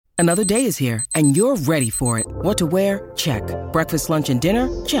Another day is here, and you're ready for it. What to wear? Check. Breakfast, lunch, and dinner?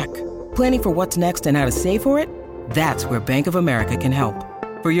 Check. Planning for what's next and how to save for it? That's where Bank of America can help.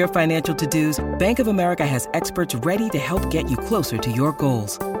 For your financial to-dos, Bank of America has experts ready to help get you closer to your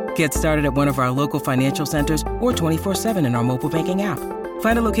goals. Get started at one of our local financial centers or 24/7 in our mobile banking app.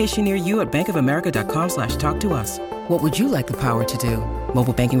 Find a location near you at bankofamerica.com/talktous. What would you like the power to do?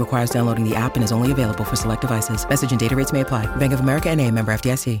 Mobile banking requires downloading the app and is only available for select devices. Message and data rates may apply. Bank of America N.A., member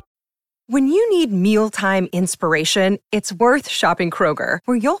FDIC. When you need mealtime inspiration, it's worth shopping Kroger,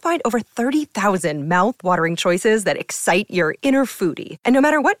 where you'll find over 30,000 mouth-watering choices that excite your inner foodie. And no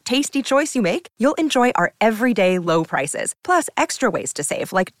matter what tasty choice you make, you'll enjoy our everyday low prices, plus extra ways to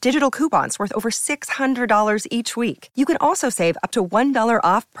save, like digital coupons worth over $600 each week. You can also save up to $1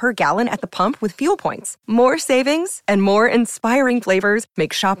 off per gallon at the pump with fuel points. More savings and more inspiring flavors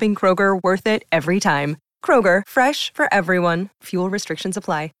make shopping Kroger worth it every time. Kroger, fresh for everyone. Fuel restrictions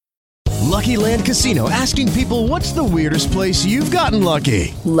apply. Lucky Land Casino, asking people, what's the weirdest place you've gotten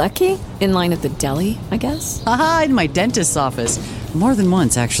lucky? Lucky? In line at the deli, I guess? Aha, in my dentist's office. More than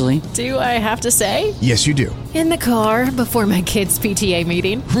once, actually. Do I have to say? Yes, you do. In the car before my kids' PTA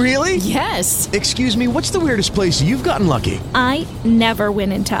meeting. Really? Yes. Excuse me, what's the weirdest place you've gotten lucky? I never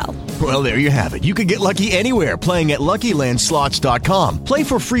win and tell. Well, there you have it. You can get lucky anywhere, playing at LuckyLandSlots.com. Play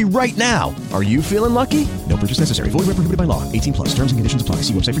for free right now. Are you feeling lucky? No purchase necessary. Void where prohibited by law. 18 plus. Terms and conditions apply.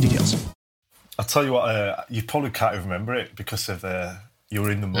 See website for details. I'll tell you what, you probably can't even remember it because of you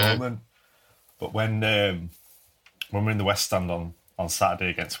were in the moment. But when we're in the West Stand on Saturday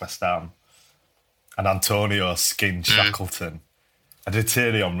against West Ham, and Antonio skinned Shackleton, I did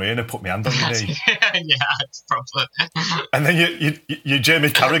Thierry Henry and I put my hand on your knee. Yeah, it's probably. And then you Jamie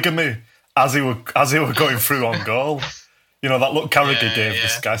Carragher me as he were going through on goal. You know that look Carragher gave the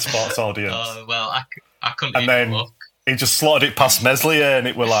Sky Sports audience. Oh well, I couldn't. And then look. He just slotted it past Meslier, and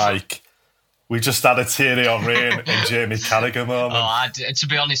it were like we just had a Thierry Henry and Jamie Carragher moment. To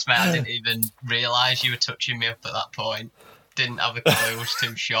be honest, mate, I didn't even realise you were touching me up at that point. Didn't have a clue, was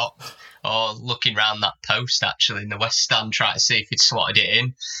too shocked. Or looking round that post, actually, in the West Stand, trying to see if he'd slotted it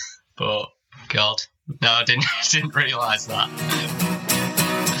in. But, God, no, I didn't realise that.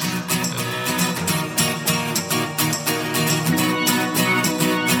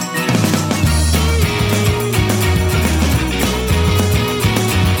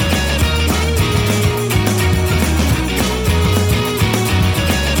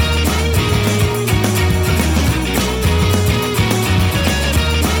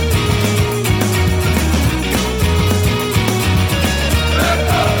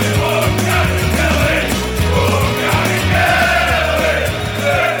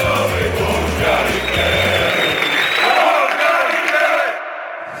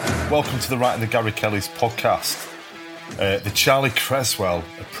 Welcome to the Writing the Gary Kelly's podcast, the Charlie Cresswell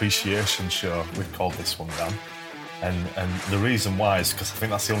Appreciation Show. We've called this one, Dan, and the reason why is because I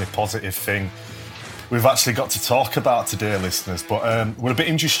think that's the only positive thing we've actually got to talk about today, listeners. But we're a bit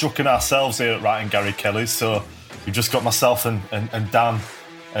injury-stricken ourselves here at Writing Gary Kelly's, so we've just got myself and Dan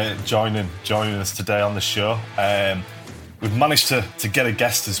joining us today on the show. We've managed to get a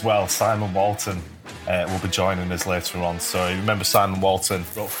guest as well. Simon Walton will be joining us later on. So you remember Simon Walton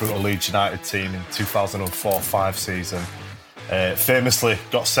broke through the Leeds United team in 2004-05 season. Famously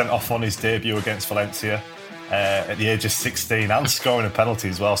got sent off on his debut against Valencia at the age of 16 and scoring a penalty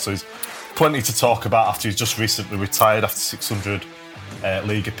as well. So he's plenty to talk about after he's just recently retired after 600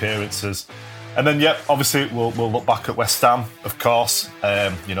 league appearances. And then, obviously we'll look back at West Ham, of course.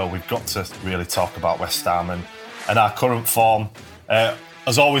 We've got to really talk about West Ham and our current form.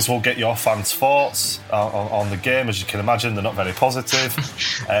 As always, we'll get your fans' thoughts on the game. As you can imagine, they're not very positive.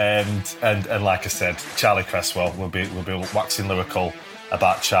 and like I said, Charlie Cresswell will be waxing lyrical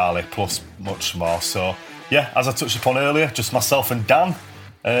about Charlie, plus much more. So, as I touched upon earlier, just myself and Dan,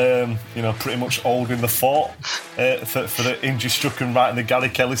 pretty much holding the fort for the injury-stricken Writing the Gary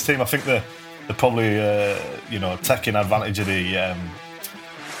Kelly's team. I think they're probably, taking advantage of the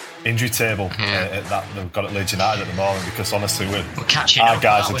injury table that they've got at Leeds United at the moment, because honestly we're catching our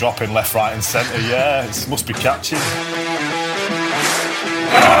guys are dropping left, right and centre. It must be catching.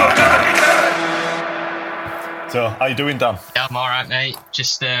 So how you doing, Dan? Yeah, I'm alright, mate.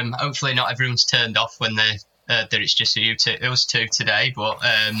 Just hopefully not everyone's turned off when they that it's just you two. It was two today, but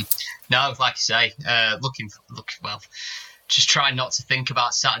no, like I say, looking well. Just trying not to think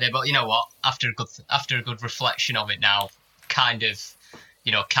about Saturday, but you know what? After a good reflection of it now, kind of,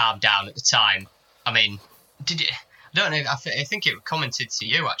 calmed down at the time. I mean, did it? I don't know. I think it commented to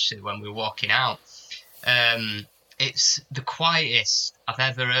you actually when we were walking out. It's the quietest I've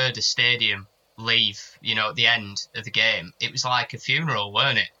ever heard a stadium leave. At the end of the game, it was like a funeral,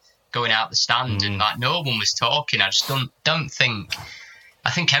 weren't it? going out the stand, and like no one was talking. I just don't think. I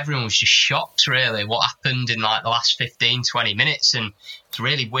think everyone was just shocked, really, what happened in like the last 15, 20 minutes, and it's a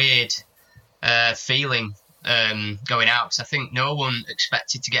really weird feeling going out, because I think no one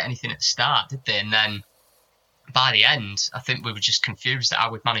expected to get anything at the start, did they? And then by the end, I think we were just confused at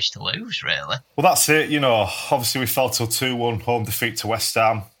how we'd managed to lose, really. Well, that's it. You know, obviously we fell to a 2-1 home defeat to West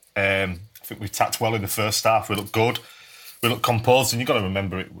Ham. I think we tacked well in the first half. We looked good. We looked composed. And you've got to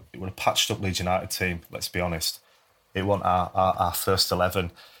remember, it was a patched-up Leeds United team, let's be honest. It wasn't our first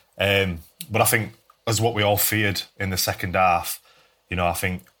 11. But I think, as what we all feared in the second half, you know, I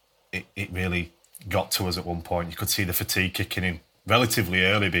think it really got to us at one point. You could see the fatigue kicking in relatively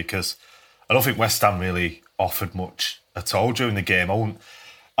early, because I don't think West Ham really offered much at all during the game.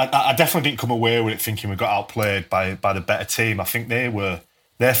 I definitely didn't come away with it thinking we got outplayed by the better team. I think they were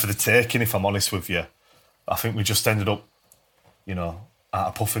there for the taking, if I'm honest with you. I think we just ended up, you know, at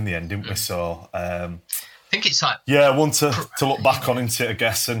a puff in the end, didn't we? So I think it's like... Yeah, one to look back on, into it, I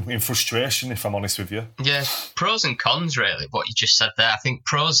guess, and in frustration, if I'm honest with you. Yeah, pros and cons, really, what you just said there. I think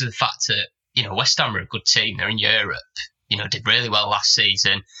pros are the fact that, you know, West Ham are a good team. They're in Europe. You know, did really well last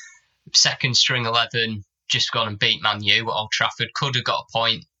season. Second string 11, just gone and beat Man U at Old Trafford. Could have got a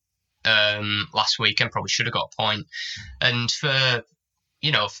point last weekend, probably should have got a point. And for,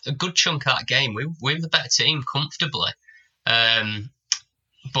 you know, a good chunk of that game, we were the better team comfortably.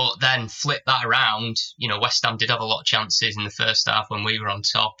 But then flip that around, you know, West Ham did have a lot of chances in the first half when we were on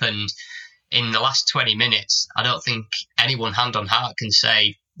top. And in the last 20 minutes, I don't think anyone hand on heart can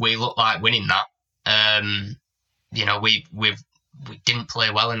say we look like winning that. You know, we didn't play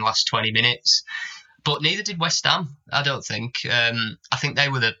well in the last 20 minutes, but neither did West Ham, I don't think. I think they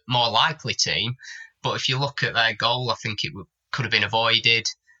were the more likely team, but if you look at their goal, I think it could have been avoided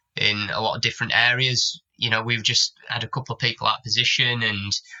in a lot of different areas. You know, we've just had a couple of people out of position,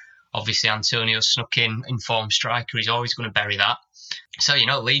 and obviously Antonio snuck in form striker. He's always going to bury that. So, you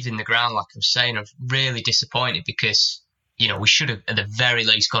know, leaving the ground, like I was saying, I'm really disappointed, because, you know, we should have at the very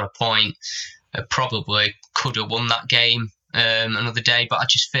least got a point. Probably could have won that game another day, but I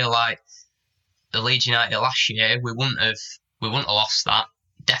just feel like the Leeds United last year, we wouldn't have lost that.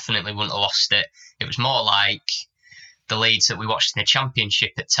 Definitely wouldn't have lost it. It was more like the Leeds that we watched in the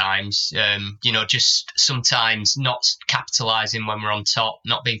Championship at times. You know, just sometimes not capitalising when we're on top,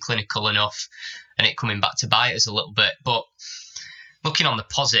 not being clinical enough, and it coming back to bite us a little bit. But looking on the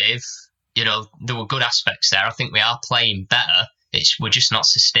positive, you know, there were good aspects there. I think we are playing better. We're just not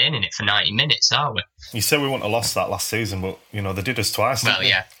sustaining it for 90 minutes, are we? You said we wouldn't have lost that last season, but, you know, they did us twice. Well,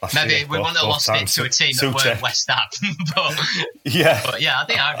 yeah. Maybe we wouldn't have lost it to a team that weren't West Ham. But yeah,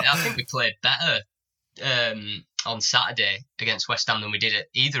 I think we played better on Saturday against West Ham than we did at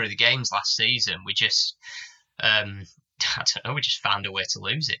either of the games last season. We just, I don't know, we just found a way to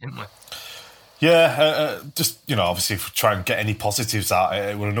lose it, didn't we? Yeah, just, you know, obviously if we try and get any positives out,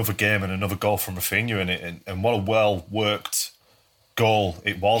 it was another game and another goal from Rafinha in it, and what a well-worked goal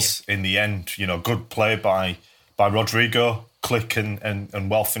it was in the end. You know, good play by Rodrigo, click and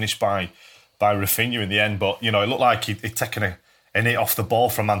well finished by Rafinha in the end. But, you know, it looked like he'd taken a hit off the ball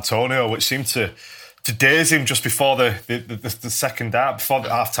from Antonio, which seemed to daze him just before the second half, before the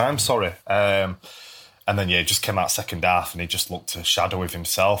half time, sorry. And then, it just came out second half and he just looked a shadow with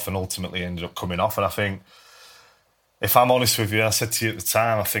himself and ultimately ended up coming off. And I think, if I'm honest with you, I said to you at the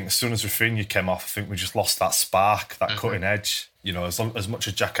time, I think as soon as Rafinha came off, I think we just lost that spark, that cutting edge. You know, as much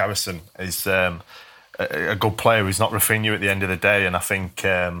as Jack Harrison is a good player, he's not Rafinha at the end of the day. And I think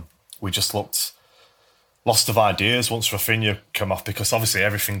we just lost of ideas once Rafinha came off, because obviously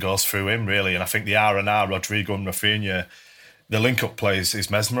everything goes through him, really. And I think the R&R, Rodrigo and Rafinha, the link-up play is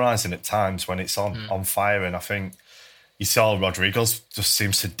mesmerising at times when it's on fire. And I think you saw Rodrigo's just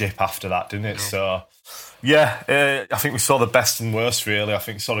seems to dip after that, didn't it? So, I think we saw the best and worst, really. I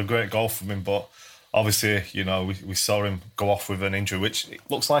think we saw a great goal from him, but obviously, you know, we saw him go off with an injury, which it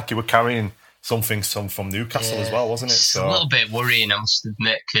looks like he was carrying some from Newcastle as well, wasn't it? It's a little bit worrying, I must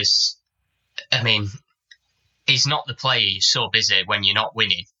admit, because, I mean, he's not the player who's so busy when you're not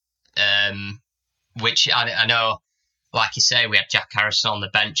winning. Which I know, like you say, we had Jack Harrison on the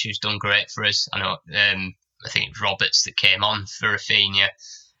bench who's done great for us. I know, I think it was Roberts that came on for Rafinha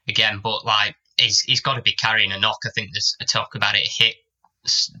again, but like he's got to be carrying a knock. I think there's a talk about it hit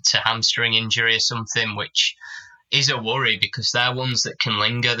to hamstring injury or something, which is a worry, because they're ones that can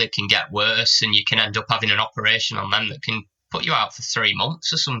linger, they can get worse, and you can end up having an operation on them that can put you out for 3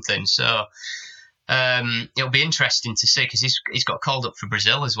 months or something. So it'll be interesting to see, because he's got called up for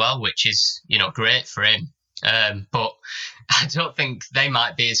Brazil as well, which is, you know, great for him. But I don't think they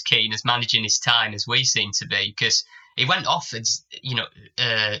might be as keen as managing his time as we seem to be, because he went off,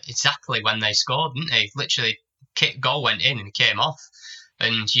 exactly when they scored, didn't he? Literally, goal went in and he came off.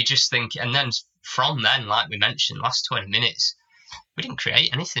 And you just think, and then from then, like we mentioned, last 20 minutes, we didn't create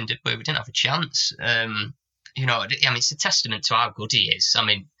anything, did we? We didn't have a chance. It's a testament to how good he is. I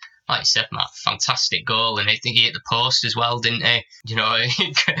mean, like you said, Matt, fantastic goal, and I think he hit the post as well, didn't he?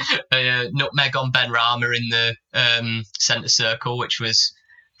 Nutmeg on Ben Rama in the centre circle, which was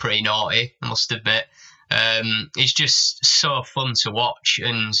pretty naughty, I must admit. It's just so fun to watch,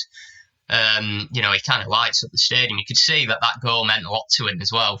 and he kind of lights up the stadium. You could see that goal meant a lot to him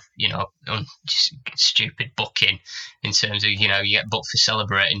as well. Just stupid booking in terms of, you get booked for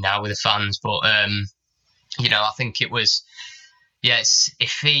celebrating now with the fans. But, I think it was,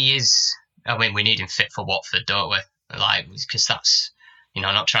 if he is, we need him fit for Watford, don't we? Because that's,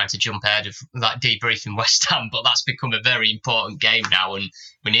 not trying to jump ahead of debriefing West Ham, but that's become a very important game now, and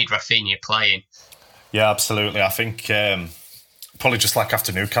we need Rafinha playing. Yeah, absolutely. I think probably just like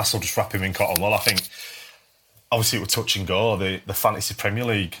after Newcastle, just wrap him in cotton wool. I think obviously it was touch and go. The Fantasy Premier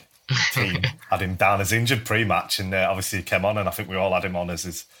League team had him down as injured pre-match, and obviously he came on, and I think we all had him on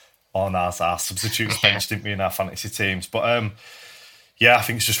as our substitutes bench, didn't we, in our fantasy teams? But I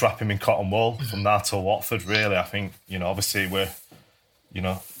think it's just wrap him in cotton wool from there to Watford. Really, I think obviously we're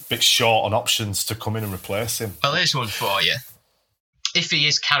a bit short on options to come in and replace him. Well, here's one for you. If he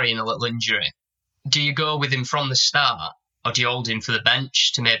is carrying a little injury, do you go with him from the start, or do you hold him for the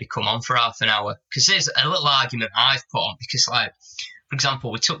bench to maybe come on for half an hour? Because there's a little argument I've put on, because, for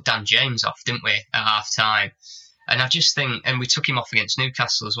example, we took Dan James off, didn't we, at half-time? And I just think, and we took him off against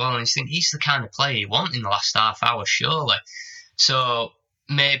Newcastle as well, and I think he's the kind of player you want in the last half hour, surely. So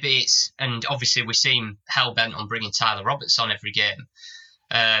maybe it's, and obviously we seem hell-bent on bringing Tyler Roberts on every game.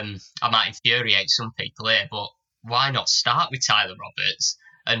 I might infuriate some people here, but why not start with Tyler Roberts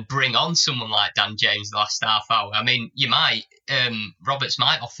and bring on someone like Dan James the last half hour? I mean, you might, Roberts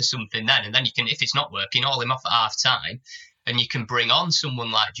might offer something then, and then you can, if it's not working, haul him off at half time, and you can bring on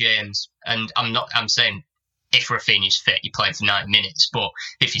someone like James. And I'm saying if Rafinha's fit, you play him for 90 minutes, but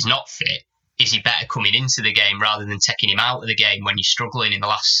if he's not fit, is he better coming into the game rather than taking him out of the game when you're struggling in the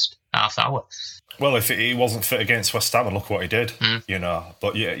last half hour? Well, if he wasn't fit against West Ham, and look what he did,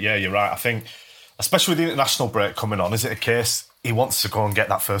 But yeah, you're right. I think, especially with the international break coming on, is it a case he wants to go and get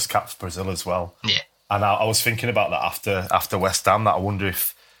that first cap for Brazil as well? Yeah. And I was thinking about that after West Ham, that I wonder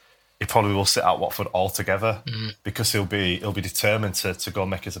if he probably will sit out Watford altogether, because he'll be determined to go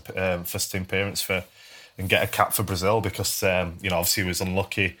and make his first team appearance and get a cap for Brazil, because obviously he was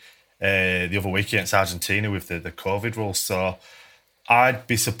unlucky the other week against Argentina with the COVID rules. So I'd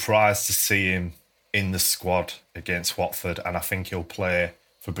be surprised to see him in the squad against Watford, and I think he'll play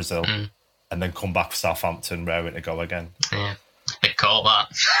for Brazil and then come back for Southampton, raring to go again. Yeah, big call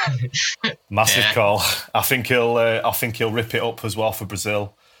that. Massive call. I think he'll rip it up as well for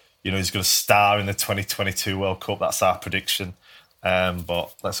Brazil. He's going to star in the 2022 World Cup. That's our prediction.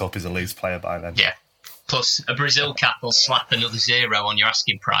 But let's hope he's a Leeds player by then. Yeah. Plus, a Brazil cap will slap another zero on your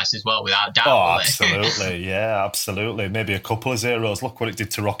asking price as well, without doubt. Oh, absolutely. Yeah, absolutely. Maybe a couple of zeros. Look what it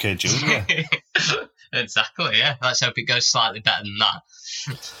did to Roque Jr. Exactly, yeah. Let's hope it goes slightly better than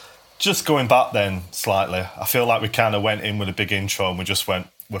that. Just going back then slightly, I feel like we kind of went in with a big intro and we just went,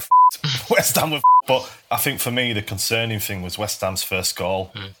 we're West Ham, But I think for me, the concerning thing was West Ham's first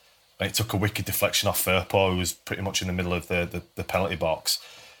goal. And it took a wicked deflection off Firpo, who was pretty much in the middle of the penalty box.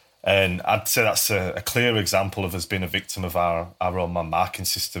 And I'd say that's a clear example of us being a victim of our own man marking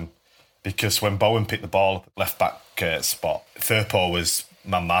system, because when Bowen picked the ball up at left back spot, Firpo was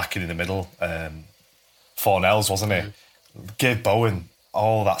man marking in the middle. Fornells, wasn't he? Gave Bowen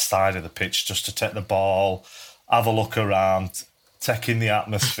all that side of the pitch just to take the ball, have a look around, take in the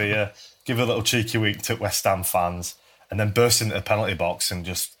atmosphere, give a little cheeky wink to West Ham fans, and then burst into the penalty box and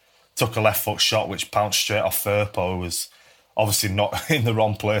just took a left foot shot which bounced straight off Firpo, who was obviously not in the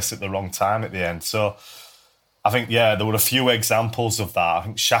wrong place at the wrong time at the end. So I think, there were a few examples of that. I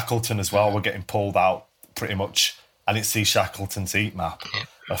think Shackleton as well were getting pulled out pretty much. I didn't see Shackleton's heat map.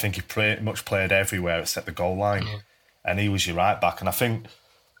 I think he pretty much played everywhere except the goal line. And he was your right back. And I think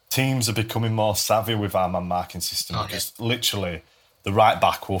teams are becoming more savvy with our man marking system, because literally the right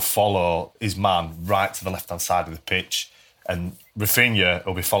back will follow his man right to the left-hand side of the pitch, and Rafinha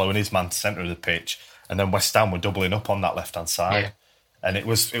will be following his man to the centre of the pitch. And then West Ham were doubling up on that left-hand side. And it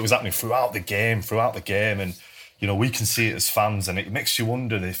was happening throughout the game. And, we can see it as fans, and it makes you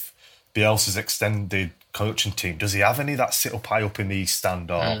wonder if Bielsa's extended coaching team, does he have any that sit up high up in the East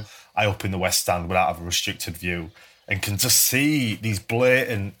Stand or high up in the West Stand without having a restricted view, and can just see these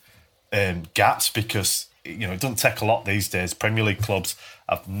blatant gaps, because it doesn't take a lot these days. Premier League clubs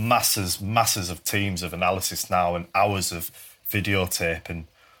have masses of teams of analysis now and hours of videotape, and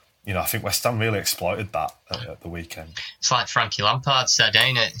I think West Ham really exploited that at the weekend. It's like Frankie Lampard said,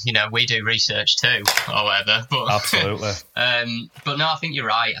 ain't it? We do research too, or whatever. But, absolutely. But no, I think you're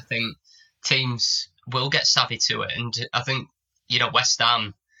right. I think teams will get savvy to it, and I think West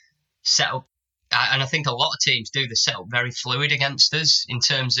Ham set up, and I think a lot of teams do. They set up very fluid against us in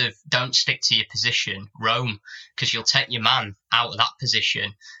terms of don't stick to your position, roam, because you'll take your man out of that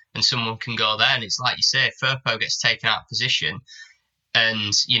position, and someone can go there. And it's like you say, Firpo gets taken out of position.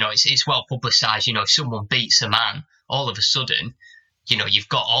 And, it's well publicised, if someone beats a man, all of a sudden, you've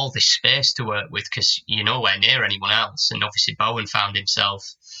got all this space to work with because you're nowhere near anyone else. And obviously Bowen found himself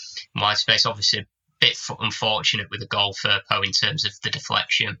in wide space, obviously a bit unfortunate with the goal Firpo in terms of the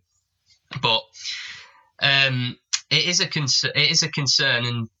deflection. But it is a concern.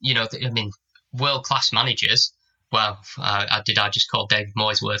 And, world-class managers, well, I just call David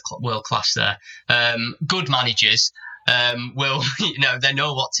Moyes world-class there? Good managers will, they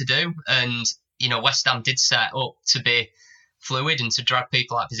know what to do. And, West Ham did set up to be fluid and to drag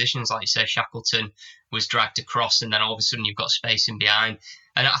people out of positions. Like you say, Shackleton was dragged across and then all of a sudden you've got space in behind.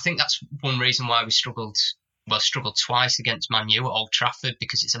 And I think that's one reason why we struggled twice against Man U at Old Trafford,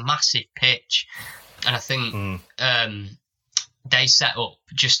 because it's a massive pitch. And I think they set up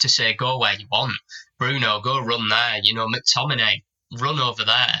just to say, go where you want. Bruno, go run there. McTominay, run over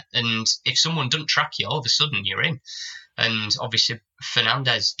there, and if someone doesn't track you, all of a sudden you're in. And obviously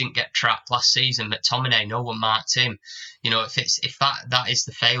Fernandes didn't get tracked last season. McTominay, no one marked him. If that is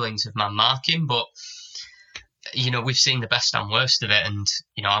the failings of man marking, but we've seen the best and worst of it, and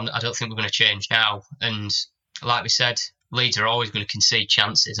I don't think we're going to change now. And like we said, Leeds are always going to concede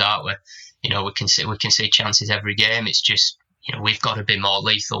chances, aren't we? We concede chances every game. It's just we've got to be more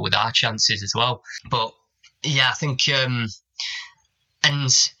lethal with our chances as well. But yeah, I think.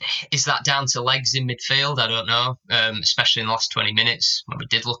 And is that down to legs in midfield? I don't know, especially in the last 20 minutes when we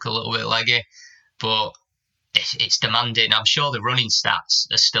did look a little bit leggy. But it's demanding. I'm sure the running stats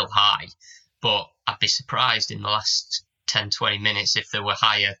are still high, but I'd be surprised in the last 10, 20 minutes if they were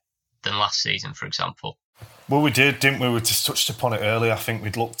higher than last season, for example. Well, we did, didn't we? We just touched upon it earlier. I think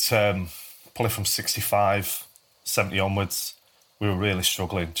we'd looked probably from 65, 70 onwards. We were really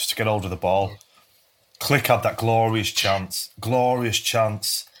struggling just to get hold of the ball. Click had that glorious chance.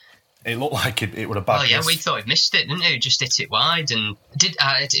 It looked like it would have bagged. Oh yeah, we thought he missed it, didn't he? Just hit it wide and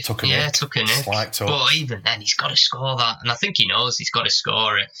took a nick. But even then, he's got to score that, and I think he knows he's got to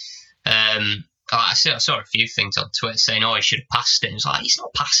score it. I saw a few things on Twitter saying, "Oh, he should have passed it." And it's like he's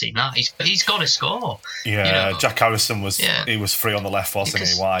not passing that. He's got to score. Yeah, Jack Harrison was free on the left, wasn't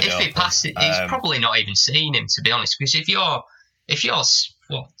he? Wide. If he passed it, he's probably not even seen him, to be honest. Because if you're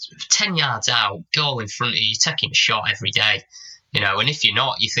 10 yards out, goal in front of you, you're taking a shot every day, and if you're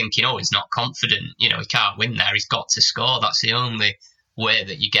not, you're thinking, oh, he's not confident, he can't win there, he's got to score. That's the only way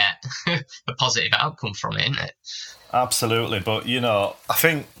that you get a positive outcome from it, isn't it? Absolutely, but, I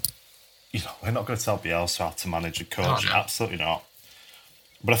think, we're not going to tell Bielsa how to manage a coach, no. Absolutely not.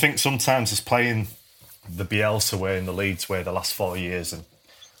 But I think sometimes it's playing the Bielsa way and the Leeds way the last 4 years and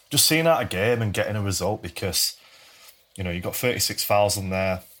just seeing out a game and getting a result because you've got 36,000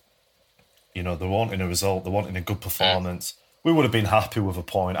 there. They're wanting a result. They're wanting a good performance. We would have been happy with a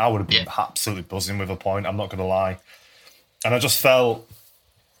point. I would have been absolutely buzzing with a point. I'm not going to lie. And I just felt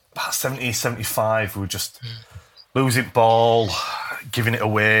about 70, 75, we were just losing ball, giving it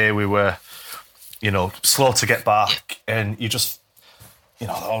away. We were, slow to get back. And you just,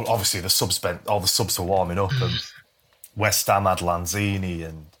 obviously all the subs were warming up. And West Ham had Lanzini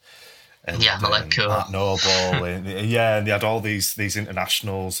and Matt Noble, and they had all these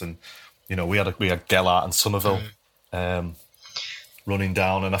internationals, and we had Gellart and Somerville running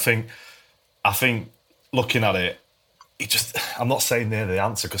down, and I think looking at it, I'm not saying they're the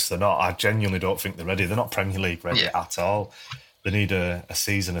answer because they're not. I genuinely don't think they're ready. They're not Premier League ready at all. They need a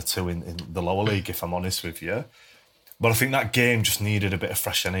season or two in the lower league, if I'm honest with you. But I think that game just needed a bit of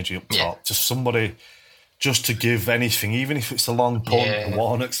fresh energy up top, just somebody. Just to give anything, even if it's a long punt, a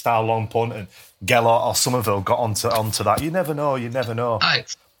Warnock-style long punt, and Gellart or Somerville got onto that. You never know.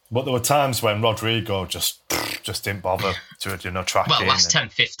 But there were times when Rodrigo just didn't bother to track in. Well, last 10,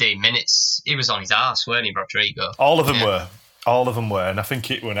 15 minutes, he was on his arse, weren't he, Rodrigo? All of them were. And I think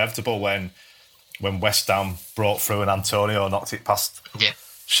it was inevitable when West Ham broke through and Antonio knocked it past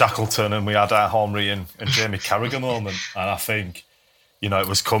Shackleton, and we had our Henry and Jamie Carragher moment. And I think, it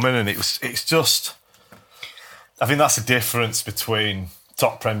was coming, and it's just... I think that's the difference between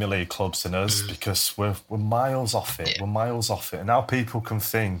top Premier League clubs and us because we're miles off it. We're miles off it. And now people can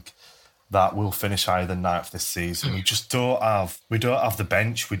think that will finish higher than 9th this season. We just don't have the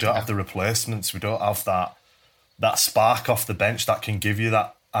bench. We don't have the replacements. We don't have that spark off the bench that can give you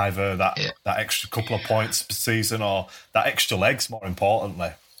that either that extra couple of points per season or that extra legs, more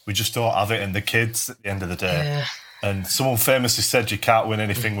importantly. We just don't have it. And the kids, at the end of the day, and someone famously said you can't win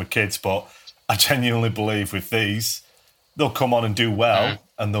anything with kids, but I genuinely believe with these, they'll come on and do well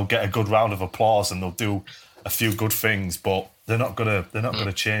and they'll get a good round of applause and they'll do a few good things, but they're not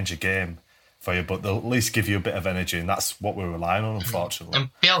gonna change a game for you, but they'll at least give you a bit of energy, and that's what we're relying on, unfortunately. And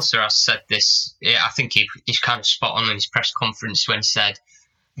Bielsa has said this. I think he's kind of spot on in his press conference when he said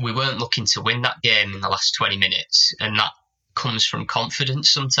we weren't looking to win that game in the last 20 minutes, and that comes from confidence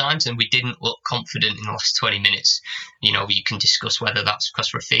sometimes, and we didn't look confident in the last 20 minutes. You know, you can discuss whether that's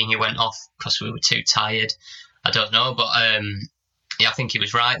because Rafinha went off, because we were too tired. I don't know, but I think he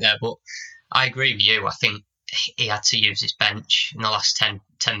was right there. But I agree with you. I think he had to use his bench in the last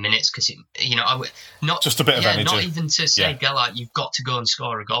 10 minutes because, not just a bit of energy. Not even to say, Gellert, you've got to go and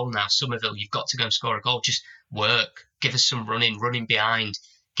score a goal now. Somerville, you've got to go and score a goal. Just work. Give us some running behind.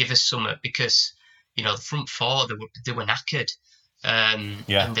 Give us some, because, the front four, they were knackered. And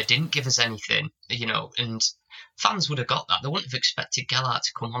they didn't give us anything, and fans would have got that. They wouldn't have expected Gellert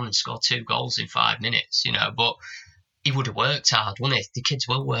to come on and score 2 goals in 5 minutes, but he would have worked hard, wouldn't he? The kids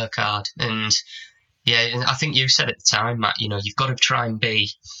will work hard. And I think you said at the time, Matt, you've got to try and be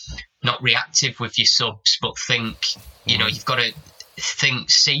not reactive with your subs, but think, you've got to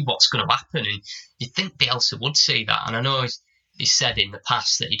see what's going to happen. And you'd think Bielsa would see that. And I know he said in the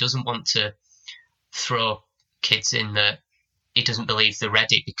past that he doesn't want to throw kids in that he doesn't believe they're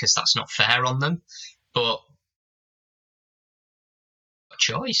ready because that's not fair on them. But a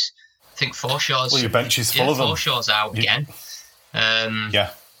choice. I think Forshaw's... Well, your bench is full of them. Forshaw's out again.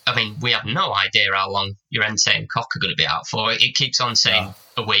 I mean, we have no idea how long Llorente and Koch are going to be out for. It keeps on saying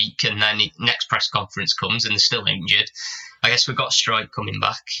a week, and then the next press conference comes and they're still injured. I guess we've got Stroik coming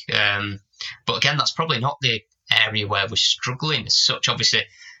back. But again, that's probably not the area where we're struggling as such. Obviously,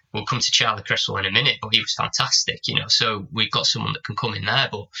 we'll come to Charlie Cresswell in a minute, but he was fantastic, so we've got someone that can come in there.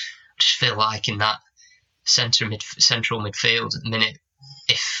 But I just feel like in that central midfield at the minute,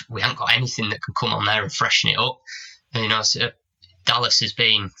 if we haven't got anything that can come on there and freshen it up, Dallas has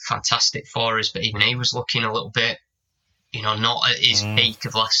been fantastic for us, but even he was looking a little bit, not at his peak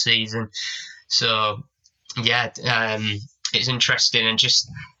of last season. So, it's interesting. And just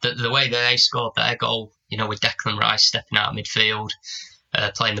the way that they scored their goal, with Declan Rice stepping out of midfield,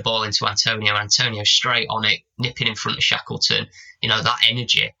 playing the ball into Antonio straight on it, nipping in front of Shackleton, that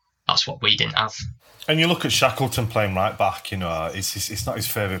energy, that's what we didn't have. And you look at Shackleton playing right back, it's not his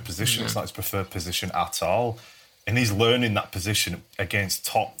favourite position, it's not his preferred position at all. And he's learning that position against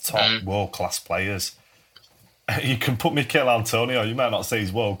top world-class players. You can put Mikel Antonio, you might not say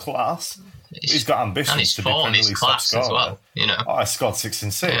he's world-class. He's got ambitions to be Premier League top scorer. As well, I scored 6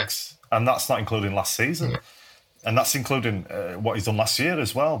 and 6, and that's not including last season. And that's including what he's done last year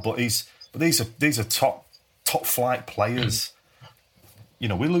as well. But these are top flight players. We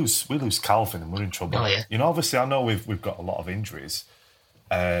lose Calvin and we're in trouble. Obviously I know we've got a lot of injuries.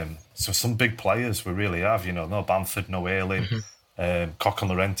 So some big players we really have, no Bamford, no Ayling, Koch and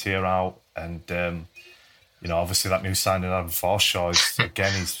Llorente are out, and obviously that new signing Adam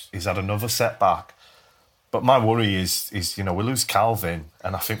Forshaw he's had another setback. But my worry is we lose Calvin,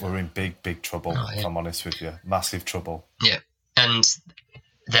 and I think we're in big trouble. If I'm honest with you, massive trouble. Yeah, and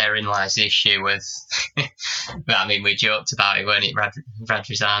therein lies the issue with. I mean, we joked about it, weren't it?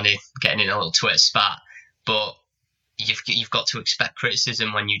 Radrizzani getting in a little Twitter spat, but you've got to expect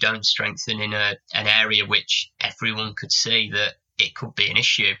criticism when you don't strengthen in an area which everyone could see that it could be an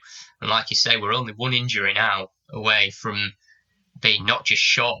issue. And like you say, we're only one injury now away from being not just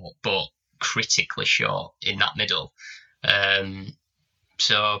short, but critically short in that middle.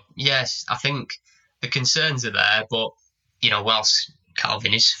 So, yes, I think the concerns are there, but, whilst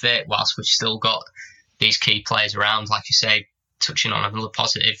Calvin is fit, whilst we've still got these key players around, like you say, touching on another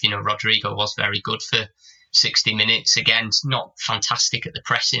positive, Rodrigo was very good for 60 minutes. Again, not fantastic at the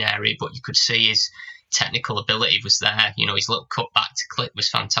pressing area, but you could see his technical ability was there. His little cut back to clip was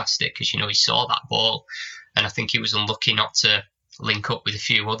fantastic because, he saw that ball, and I think he was unlucky not to link up with a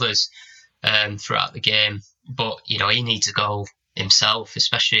few others throughout the game. But, he needs a goal himself,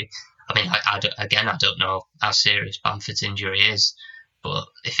 especially. I mean, I don't know how serious Bamford's injury is, but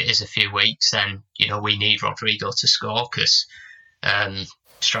if it is a few weeks, then, we need Rodrigo to score because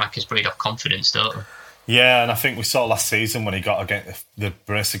strikers breed off confidence, don't they? Yeah, and I think we saw last season when he got against the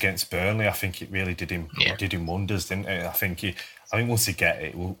brace against Burnley. I think it really did him wonders, didn't it? I think once he get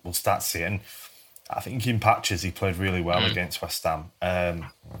it, we'll start seeing. I think in patches he played really well against West Ham.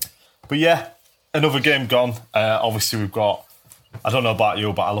 But yeah, another game gone. Obviously, we've got. I don't know about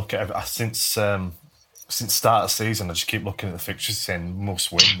you, but I look at it since start of the season. I just keep looking at the fixtures, saying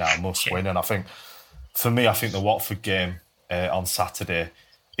must win now, must win. And I think for me, the Watford game on Saturday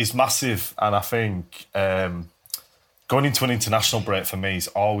is massive, and I think going into an international break for me is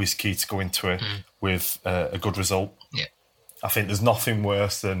always key to go into it with a good result. Yeah, I think there's nothing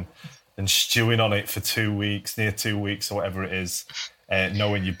worse than stewing on it for 2 weeks, near 2 weeks or whatever it is,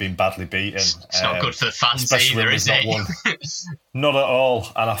 knowing you've been badly beaten. It's not good for the fans either, is it? Not at all.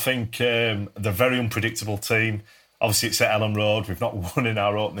 And I think they're a very unpredictable team. Obviously, it's at Ellen Road. We've not won in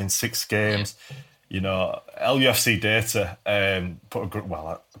our opening 6 games. You know, LUFC Data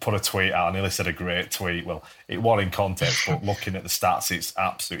put a tweet out. I nearly said a great tweet. Well, it was in context, but looking at the stats, it's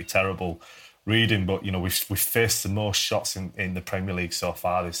absolutely terrible reading. But, you know, we've faced the most shots in the Premier League so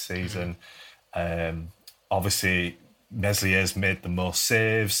far this season. Obviously, Meslier's made the most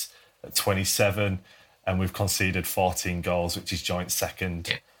saves at 27, and we've conceded 14 goals, which is joint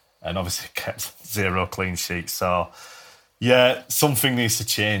second, and obviously kept 0 clean sheets. So, yeah, something needs to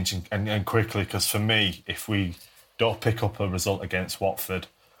change and quickly, because for me, if we don't pick up a result against Watford,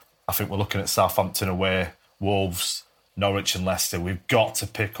 I think we're looking at Southampton away, Wolves, Norwich and Leicester. We've got to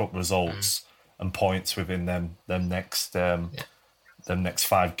pick up results and points within them next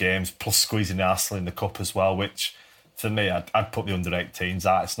 5 games, plus squeezing Arsenal in the Cup as well, which for me, I'd put the under-18s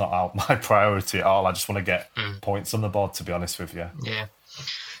out. It's not out my priority at all. I just want to get points on the board, to be honest with you. Yeah.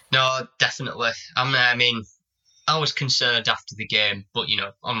 No, definitely. I mean, I was concerned after the game, but, you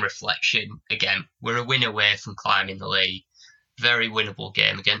know, on reflection, again, we're a win away from climbing the league. Very winnable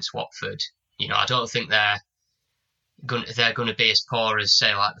game against Watford. You know, I don't think they're going to be as poor as,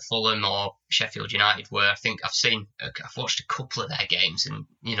 say, like the Fulham or Sheffield United were. I think I've watched a couple of their games, and,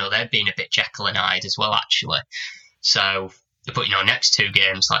 you know, they've been a bit Jekyll and Hyde as well, actually. So, but, you know, next 2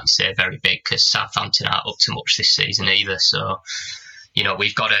 games, like you say, very big, because Southampton aren't up to much this season either. So, you know,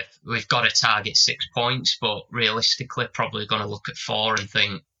 we've got to target 6 points, but realistically, probably going to look at 4 and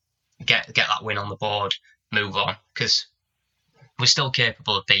think, get that win on the board, move on, because we're still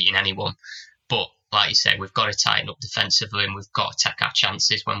capable of beating anyone. But like you say, we've got to tighten up defensively, and we've got to take our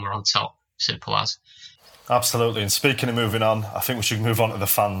chances when we're on top. Simple as. Absolutely. And speaking of moving on, I think we should move on to the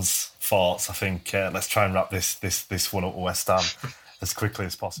fans' thoughts. I think let's try and wrap this one up with West Ham as quickly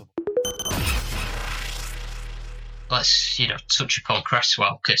as possible. Let's, you know, touch upon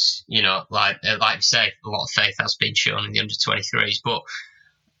Cresswell, because, you know, like you say, a lot of faith has been shown in the under-23s. But,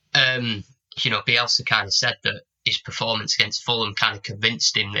 you know, Bielsa kind of said that his performance against Fulham kind of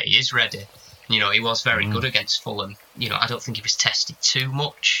convinced him that he is ready. You know, he was very good against Fulham. You know, I don't think he was tested too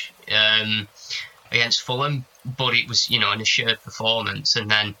much against Fulham, but it was, you know, an assured performance.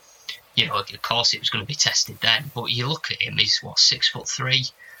 And then, you know, of course it was going to be tested then. But you look at him, he's,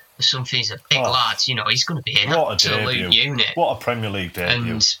 6'3" or something. He's a big lad. You know, he's going to be an absolute unit. What a Premier League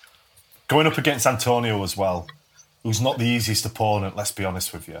debut. And going up against Antonio as well, who's not the easiest opponent, let's be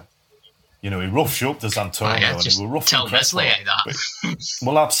honest with you. You know, he roughs you up, does Antonio, and he will rough tell Meslier that.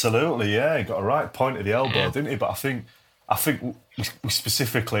 Well, absolutely, yeah. He got a right point at the elbow, didn't he? But I think we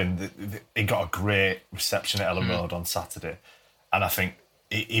specifically, he got a great reception at Ellen Road on Saturday. And I think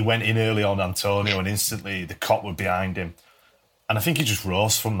he went in early on Antonio, and instantly the cop were behind him. And I think he just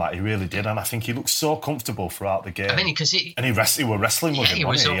rose from that. He really did. And I think he looked so comfortable throughout the game. I mean, because he were wrestling with him.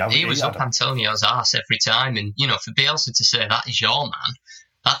 He was up Antonio's arse every time. And, you know, for Bielsa to say that is your man,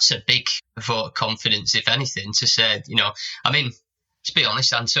 that's a big vote of confidence, if anything, to say, you know, I mean, to be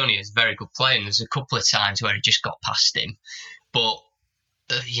honest, Antonio is a very good player, and there's a couple of times where he just got past him. But,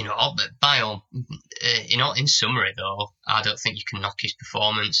 you know, in summary, though, I don't think you can knock his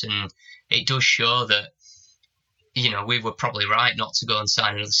performance. And it does show that, you know, we were probably right not to go and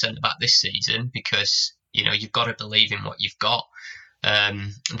sign another centre-back this season, because, you know, you've got to believe in what you've got there.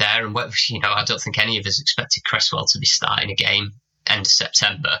 And, you know, I don't think any of us expected Cresswell to be starting a game end of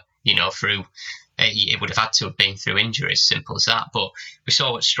September, you know, through it would have had to have been through injuries, simple as that. But we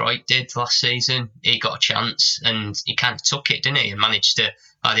saw what Strike did last season. He got a chance and he kind of took it, didn't he? And managed to,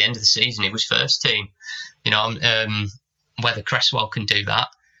 by the end of the season, he was first team. You know, whether Cresswell can do that,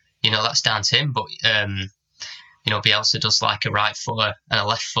 you know, that's down to him. But, you know, Bielsa does like a right footer and a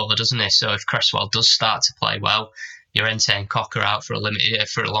left footer, doesn't he? So if Cresswell does start to play well, you're Ente Cocker out for a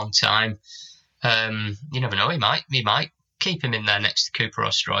long time. You never know, he might keep him in there next to Cooper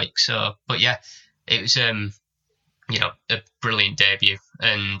or Strike. So, but yeah, it was, you know, a brilliant debut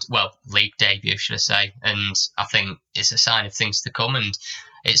league debut, should I say. And I think it's a sign of things to come, and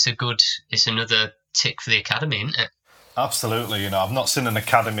it's another tick for the academy, isn't it? Absolutely. You know, I've not seen an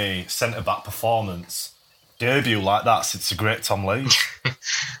academy centre-back performance debut like that since the great Tom Lee.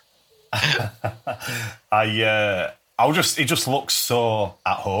 He just looks so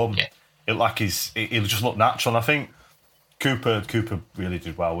at home. Yeah. It like he'll just look natural. And I think Cooper really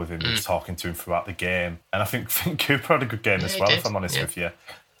did well with him. He was talking to him throughout the game, and I think Cooper had a good game as well. If I'm honest with you,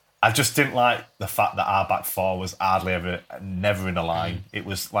 I just didn't like the fact that our back four was never in a line. It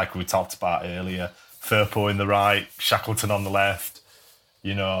was like we talked about earlier: Firpo in the right, Shackleton on the left.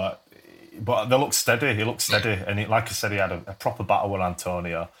 You know, but they looked steady. He looked steady, and like I said, he had a proper battle with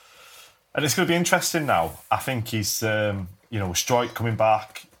Antonio. And it's going to be interesting now. I think he's, with Stroik coming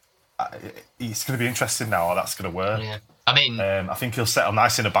back, it's going to be interesting now how that's going to work. Yeah. I mean, I think he'll settle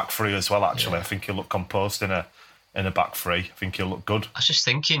nice in a back three as well. Actually, I think he'll look composed in a back three. I think he'll look good. I was just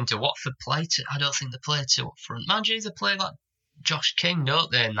thinking, do Watford play? I don't think they play two up front. Mind you, they play like Josh King,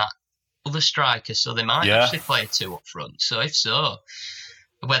 don't they? And that other striker, so they might actually play two up front. So if so,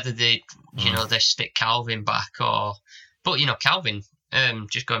 whether they stick Calvin back or, but Calvin.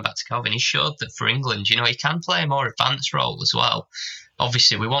 Just going back to Calvin, he showed that for England, he can play a more advanced role as well.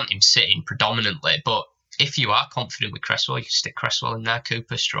 Obviously, we want him sitting predominantly, but if you are confident with Cresswell, you can stick Cresswell in there,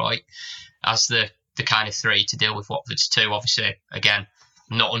 Cooper, Stroik, as the kind of three to deal with Watford's two. Obviously, again,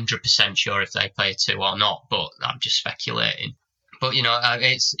 I'm not 100% sure if they play a two or not, but I'm just speculating. But,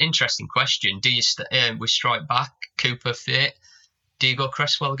 it's an interesting question. Do you, with Stroik back, Cooper fit, do you go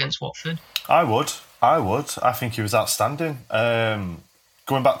Cresswell against Watford? I would. I think he was outstanding.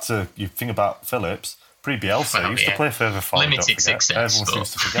 Going back to your thing about Phillips, pre-Bielsa, he used to play further forward. Limited success. Everyone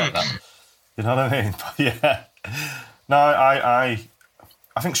seems to forget that. You know what I mean? But yeah. No, I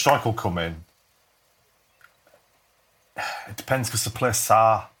think Strike will come in. It depends because they play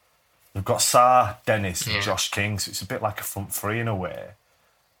Sarr. They've got Sarr, Dennis and Josh King, so it's a bit like a front three in a way.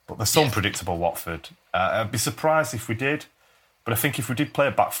 But they're so unpredictable, Watford. I'd be surprised if we did. But I think if we did play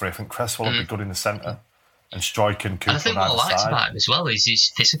a back three, I think Cresswell would be good in the centre and Stroik and Cooper. And I think what I liked about him as well is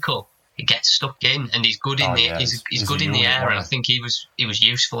he's physical. He gets stuck in and he's good in he's good in the air. And I think he was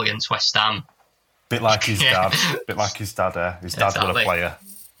useful against West Ham. Bit like his dad. His dad was a player.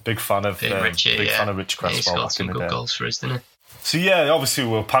 Big fan of fan of Rich Cresswell. He scored some good goals for us, didn't he? So yeah, obviously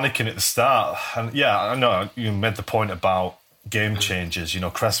we were panicking at the start, and I know you made the point about game changers.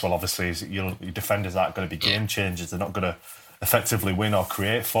 Cresswell obviously your defenders aren't going to be game changers. They're not going to effectively win or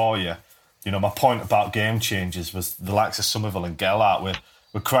create for you. My point about game changers was the likes of Somerville and Gellart.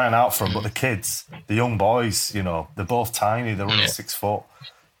 We're crying out for them, but the kids, the young boys, they're both tiny. They're only 6 foot.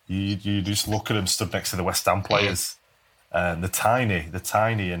 You just look at them stood next to the West Ham players, and they're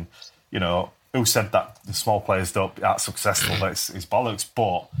tiny, and who said that the small players aren't successful? It's bollocks.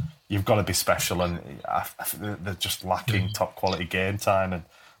 But you've got to be special, and I think they're just lacking top quality game time, and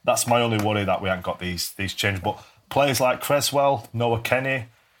that's my only worry that we haven't got these changes. But players like Cresswell, Noah Kenny,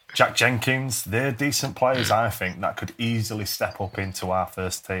 Jack Jenkins, they're decent players, I think, that could easily step up into our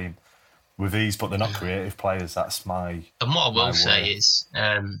first team with ease, but they're not creative players. That's my... And what I will say is,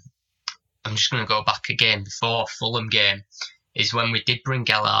 I'm just going to go back again before Fulham game, is when we did bring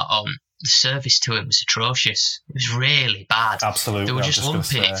Gellart on, the service to him was atrocious. It was really bad. Absolutely. They were just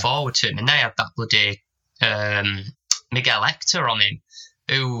lumping it forward to him, and they had that bloody Miguel Hector on him,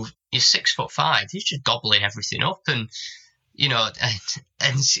 who is 6'5". He's just gobbling everything up, and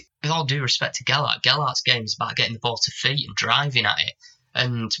and with all due respect to Gellart's game is about getting the ball to feet and driving at it,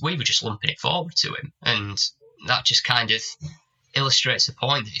 and we were just lumping it forward to him, and that just kind of illustrates the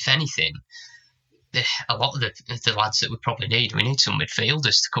point that if anything, a lot of the lads that we probably need some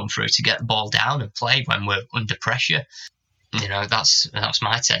midfielders to come through to get the ball down and play when we're under pressure. That's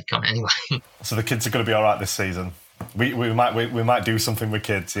my take on it anyway. So the kids are going to be all right this season. We might do something with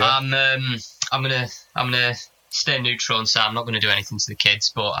kids. Yeah. I'm gonna stay neutral and say I'm not going to do anything to the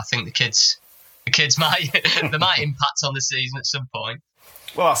kids, but I think the kids might they might impact on the season at some point.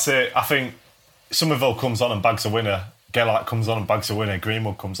 Well, that's it. I think Somerville comes on and bags a winner. Gellart comes on and bags a winner.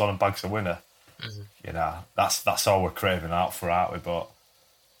 Greenwood comes on and bags a winner. Mm-hmm. That's all we're craving out for, aren't we? But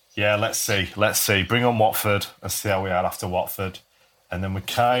yeah, let's see. Bring on Watford and see how we are after Watford, and then we're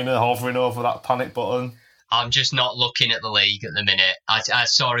kind of hovering over that panic button. I'm just not looking at the league at the minute. I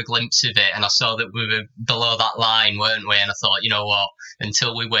saw a glimpse of it and I saw that we were below that line, weren't we? And I thought, you know what,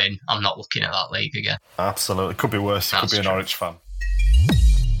 until we win, I'm not looking at that league again. Absolutely. Could be worse. Could be an Norwich fan.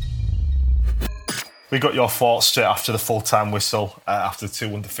 We got your thoughts straight after the full-time whistle, after the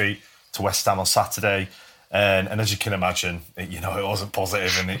 2-1 defeat to West Ham on Saturday. And as you can imagine, it wasn't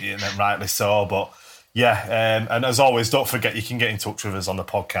positive and rightly so. But yeah, and as always, don't forget you can get in touch with us on the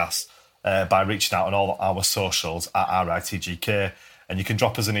podcast by reaching out on all our socials at RITGK, and you can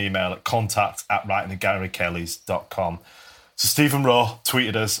drop us an email at contact@writingthegarykellys.com. So Stephen Rowe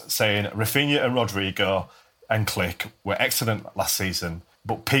tweeted us saying Rafinha and Rodrigo and Click were excellent last season.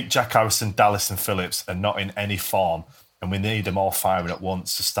 but peak Jack Harrison, Dallas and Phillips are not in any form, and we need them all firing at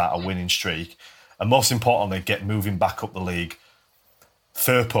once to start a winning streak. And most importantly, get moving back up the league.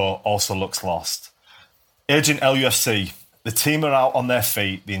 Firpo also looks lost. Agent LUFC, the team are out on their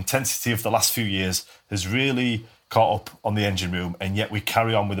feet. The intensity of the last few years has really caught up on the engine room, and yet we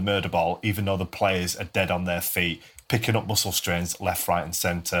carry on with the murder ball, even though the players are dead on their feet, picking up muscle strains left, right and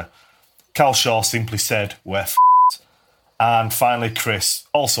centre. Cal Shaw simply said, we're f***ed. And finally, Chris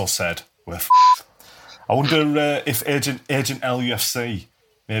also said, we're f***ed. I wonder if Agent LUFC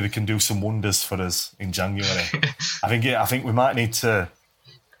maybe can do some wonders for us in January. I think we might need to,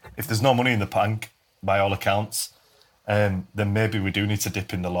 if there's no money in the bank, by all accounts, then maybe we do need to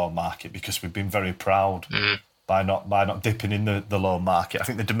dip in the loan market, because we've been very proud by not dipping in the loan market. I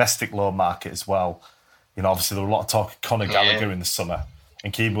think the domestic loan market as well. You know, obviously there was a lot of talk of Conor Gallagher in the summer,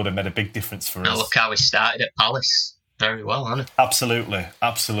 and he would have made a big difference for us. Look how he started at Palace. Very well, hasn't it? Absolutely.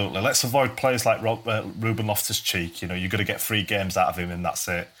 Let's avoid players like Ruben Loftus-Cheek. You know, you've got to get 3 games out of him and that's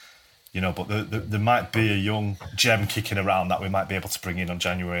it. You know, but there might be a young gem kicking around that we might be able to bring in on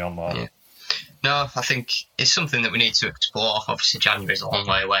January on loan. Yeah. No, I think it's something that we need to explore. Obviously, January's a long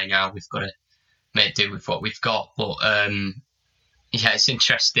way away now. We've got to make do with what we've got. But, it's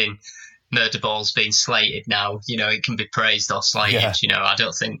interesting. Murder ball's being slated now. You know, it can be praised or slated. Yeah. You know, I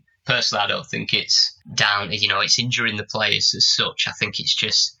don't think it's down, you know, it's injuring the players as such. I think it's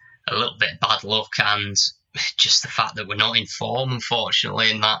just a little bit bad luck and just the fact that we're not in form,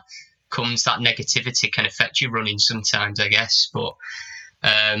 unfortunately, and that negativity can affect you running sometimes, I guess. But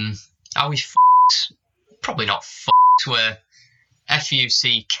are we f***ed? Probably not f***ed. We're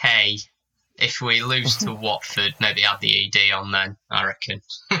F-U-C-K. If we lose to Watford, maybe add the ED on then, I reckon.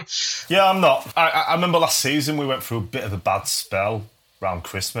 Yeah, I'm not. I remember last season we went through a bit of a bad spell around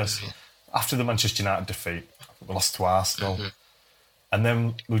Christmas. After the Manchester United defeat, we lost to Arsenal. And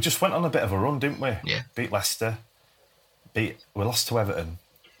then we just went on a bit of a run, didn't we? Yeah. Beat Leicester. We lost to Everton.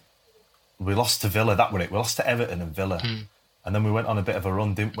 We lost to Villa, that was it. We lost to Everton and Villa. And then we went on a bit of a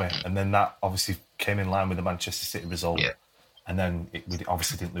run, didn't we? And then that obviously came in line with the Manchester City result. Yeah. And then we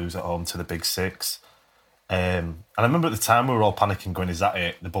obviously didn't lose at home to the Big Six. And I remember at the time we were all panicking going, is that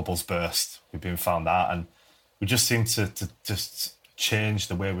it? The bubbles burst. We've been found out. And we just seemed to just change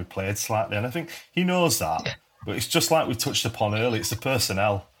the way we played slightly. And I think he knows that. Yeah. But it's just like we touched upon earlier, it's the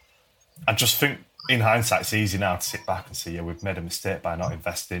personnel. I just think in hindsight it's easy now to sit back and say, yeah, we've made a mistake by not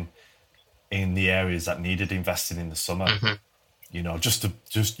investing in the areas that needed investing in the summer. You know,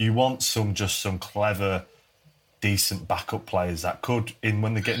 just you want some clever, decent backup players that could,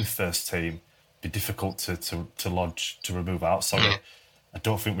 when they get in the first team, be difficult to remove out. So I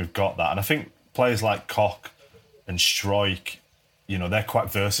don't think we've got that. And I think players like Koch and Struijk, you know, they're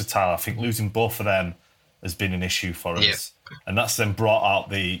quite versatile. I think losing both of them has been an issue for us. Yeah. And that's then brought out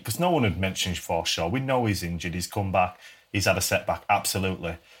because no one had mentioned Forshaw. We know he's injured, he's come back, he's had a setback,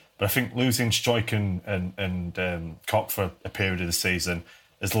 absolutely. But I think losing Struijk and Koch for a period of the season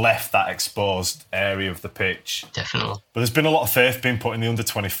has left that exposed area of the pitch. Definitely. But there's been a lot of faith being put in the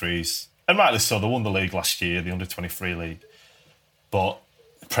under-23s. And rightly so, they won the league last year, the under-23 league. But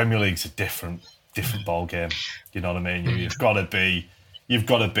the Premier League's a different ball game. You know what I mean? You've got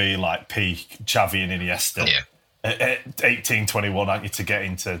to be like peak Xavi and Iniesta at 18, 21, aren't you, to get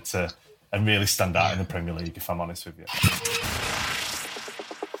into and really stand out in the Premier League, if I'm honest with you.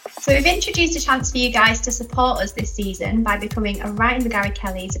 So we've introduced a chance for you guys to support us this season by becoming a Right in the Gary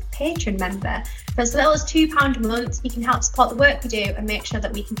Kelly's Patreon member. For as little as £2 a month, you can help support the work we do and make sure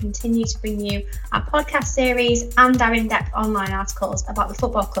that we can continue to bring you our podcast series and our in-depth online articles about the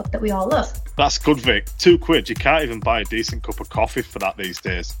football club that we all love. That's good, Vic. £2, you can't even buy a decent cup of coffee for that these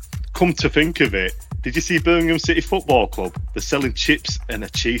days. Come to think of it, did you see Birmingham City Football Club? They're selling chips and a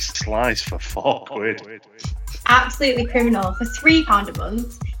cheese slice for £4. Absolutely criminal. For £3 a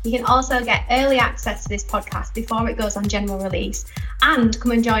month, you can also get early access to this podcast before it goes on general release, and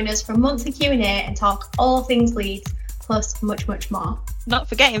come and join us for a monthly Q&A and talk all things Leeds, plus much, much more. Not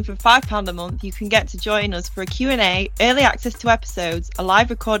forgetting, for £5 a month, you can get to join us for a Q&A, early access to episodes, a live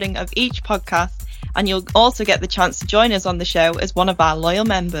recording of each podcast, and you'll also get the chance to join us on the show as one of our loyal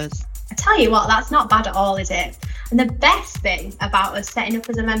members. I tell you what, that's not bad at all, is it? And the best thing about us setting up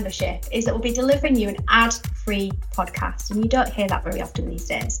as a membership is that we'll be delivering you an ad-free podcast, and you don't hear that very often these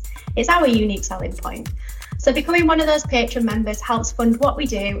days. It's our unique selling point. So becoming one of those Patreon members helps fund what we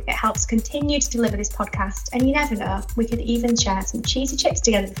do, it helps continue to deliver this podcast, and you never know, we could even share some cheesy chips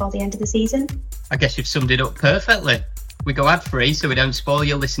together before the end of the season. I guess you've summed it up perfectly. We go ad-free so we don't spoil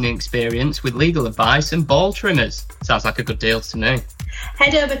your listening experience with legal advice and ball trimmers. Sounds like a good deal to me.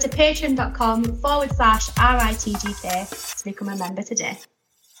 Head over to patreon.com/RITGP to become a member today.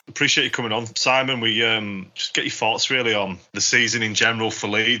 Appreciate you coming on, Simon. We just get your thoughts really on the season in general for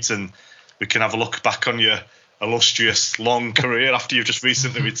Leeds, and we can have a look back on your illustrious long career after you've just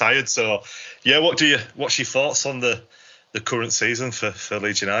recently retired. So, yeah, what's your thoughts on the current season for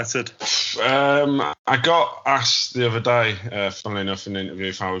Leeds United? I got asked the other day, funnily enough, in an interview,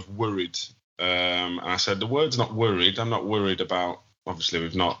 if I was worried, and I said the word's not worried. I'm not worried about. Obviously,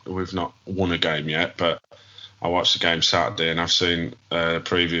 we've not won a game yet, but I watched the game Saturday and I've seen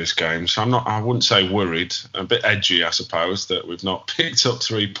previous games. So I wouldn't say worried. A bit edgy, I suppose, that we've not picked up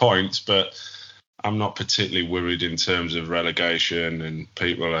 3 points, but I'm not particularly worried in terms of relegation, and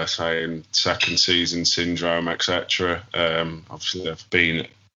people are saying second season syndrome, etc. Obviously, I've been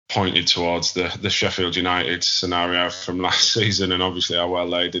pointed towards the Sheffield United scenario from last season, and obviously how well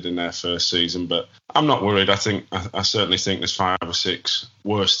they did in their first season. But I'm not worried. I certainly think there's 5 or 6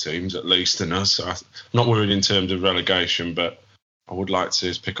 worse teams at least than us. So I'm not worried in terms of relegation, but I would like to see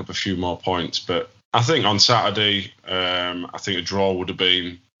us pick up a few more points. But I think on Saturday, I think a draw would have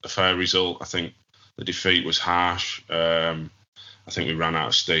been a fair result. I think the defeat was harsh. I think we ran out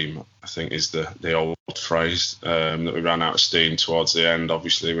of steam, I think is the old phrase, that we ran out of steam towards the end,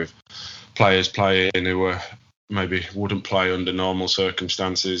 obviously with players playing who maybe wouldn't play under normal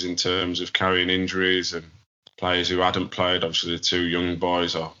circumstances in terms of carrying injuries, and players who hadn't played, obviously the 2 young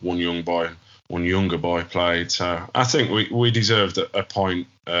boys, or 1 young boy, 1 younger boy played. So I think we deserved a point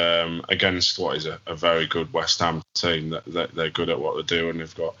against what is a very good West Ham team. That they're good at what they do and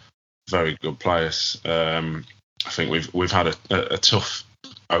they've got very good players. I think we've had a tough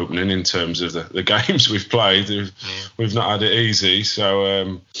opening in terms of the games we've played. We've not had it easy.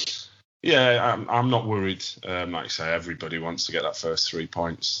 So, I'm not worried. Like you say, everybody wants to get that first 3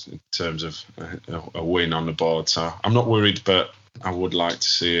 points in terms of a win on the board. So I'm not worried, but I would like to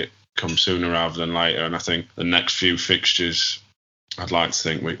see it come sooner rather than later. And I think the next few fixtures, I'd like to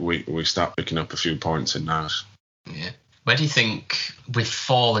think we start picking up a few points in those. Yeah. Where do you think we've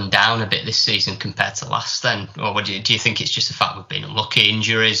fallen down a bit this season compared to last then? Or do you think it's just the fact we've been unlucky,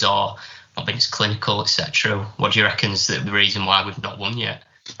 injuries, or not been as clinical, etc.? What do you reckon is the reason why we've not won yet?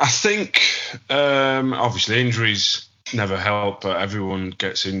 I think, obviously, injuries never help, but everyone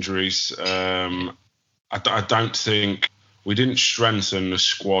gets injuries. I don't think we didn't strengthen the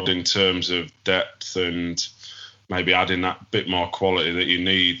squad in terms of depth and maybe adding that bit more quality that you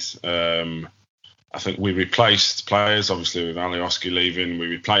need. I think we replaced players, obviously with Alioski leaving, we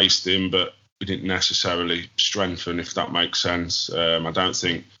replaced him, but we didn't necessarily strengthen, if that makes sense. I don't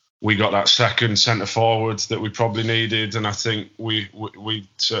think we got that second centre forward that we probably needed, and I think we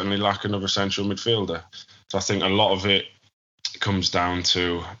certainly lack another central midfielder. So I think a lot of it comes down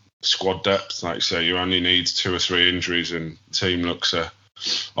to squad depth. Like you say, you only need 2 or 3 injuries and the team looks a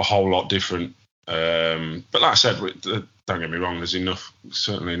whole lot different. But like I said, don't get me wrong, there's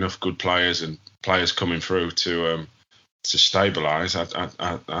certainly enough good players and players coming through to stabilise.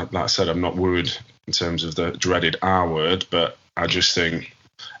 Like I said, I'm not worried in terms of the dreaded R word, but I just think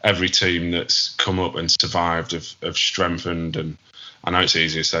every team that's come up and survived have strengthened. And I know it's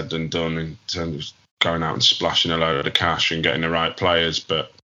easier said than done in terms of going out and splashing a load of cash and getting the right players,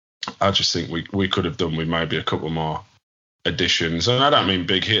 but I just think we could have done with maybe a couple more additions. And I don't mean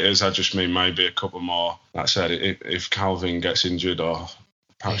big hitters, I just mean maybe a couple more. Like I said, if Calvin gets injured or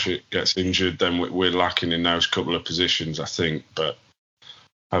Patrick gets injured, then we're lacking in those couple of positions, I think. But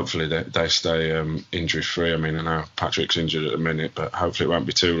hopefully they stay injury free. I mean, I know Patrick's injured at the minute, but hopefully it won't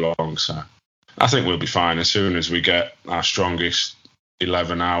be too long. So I think we'll be fine as soon as we get our strongest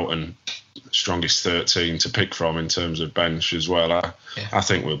 11 out and strongest 13 to pick from in terms of bench as well. I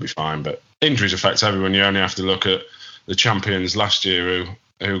think we'll be fine. But injuries affect everyone. You only have to look at the champions last year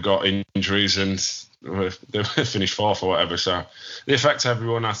who got injuries and they finished 4th or whatever. So they affect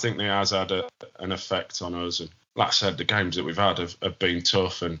everyone. I think they has had an effect on us. And like I said, the games that we've had have been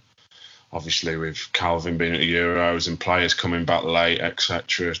tough. And obviously with Calvin being at the Euros and players coming back late,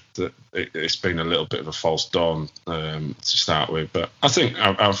 etc., it's been a little bit of a false dawn to start with. But I think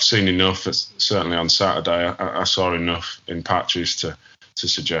I've seen enough. Certainly on Saturday, I saw enough in patches to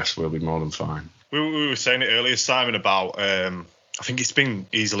suggest we'll be more than fine. We were saying it earlier, Simon, about I think it's been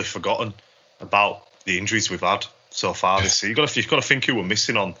easily forgotten about the injuries we've had so far this season. You've got to think who were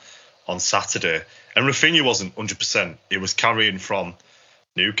missing on Saturday. And Rafinha wasn't 100%. He was carrying from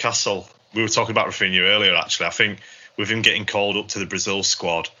Newcastle. We were talking about Rafinha earlier, actually. I think with him getting called up to the Brazil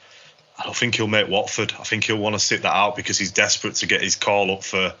squad, I don't think he'll make Watford. I think he'll want to sit that out because he's desperate to get his call up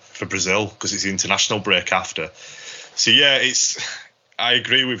for Brazil because it's the international break after. So, yeah, I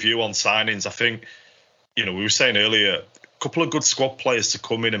agree with you on signings. I think, we were saying earlier, couple of good squad players to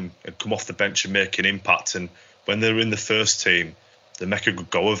come in and come off the bench and make an impact. And when they're in the first team, they make a good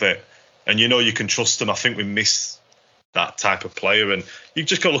go of it. And you can trust them. I think we miss that type of player. And you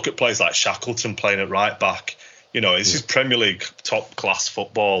just got to look at players like Shackleton playing at right back. This is Premier League top class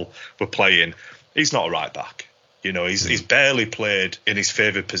football we're playing. He's not a right back. He's barely played in his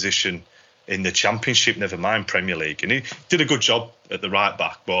favoured position in the Championship, never mind Premier League. And he did a good job at the right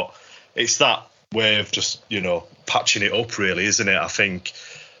back, but it's that way of just, patching it up, really, isn't it? I think.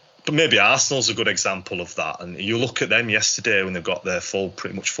 But maybe Arsenal's a good example of that. And you look at them yesterday when they've got their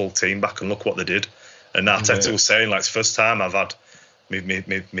pretty much full team back, and look what they did. And Arteta was saying, it's the first time I've had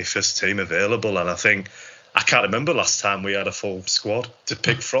my first team available. And I think, I can't remember last time we had a full squad to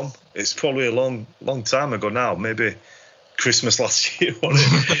pick from. It's probably a long time ago now, maybe Christmas last year,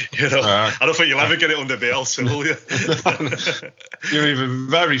 wasn't it? I don't think you'll ever get it under Bielsa, will you? You're either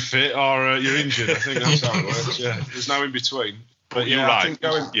very fit or you're injured. I think that's how it works. Yeah, there's no in between. But you're right. I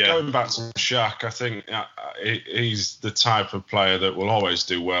think going back to Shaq, I think he's the type of player that will always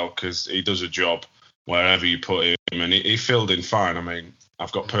do well because he does a job wherever you put him, and he filled in fine. I mean,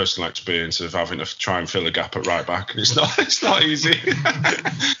 I've got personal experience of having to try and fill a gap at right back, and it's not easy.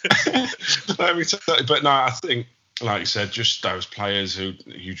 Let me tell you. But no, I think, like you said, just those players who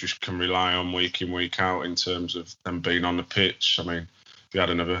you just can rely on week in, week out in terms of them being on the pitch. I mean, if you had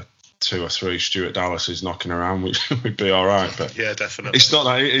another 2 or 3 Stuart Dallases knocking around, we'd be all right. But yeah, definitely. It's not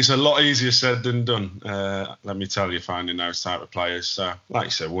that. It's a lot easier said than done. Let me tell you, finding those type of players. So, like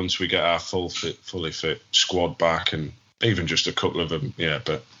you said, once we get our fully fit squad back, and even just a couple of them,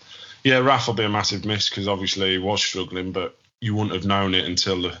 But Raf will be a massive miss because obviously he was struggling, but you wouldn't have known it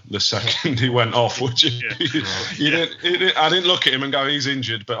until the second he went off, would you? I didn't look at him and go, he's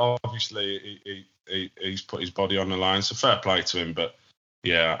injured, but obviously he's put his body on the line. So fair play to him, but.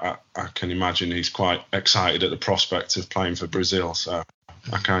 Yeah, I can imagine he's quite excited at the prospect of playing for Brazil. So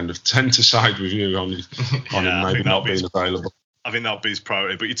I kind of tend to side with you on him maybe not being available. I think that'll be his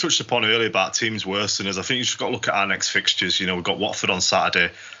priority. But you touched upon earlier about teams worse than us. I think you've just got to look at our next fixtures. We've got Watford on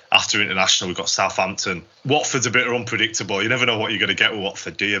Saturday. After international, we've got Southampton. Watford's a bit unpredictable. You never know what you're going to get with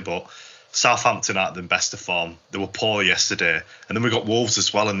Watford, do you? But Southampton aren't the best of form. They were poor yesterday. And then we've got Wolves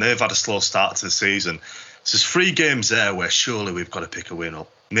as well, and they've had a slow start to the season. So there's 3 games there where surely we've got to pick a win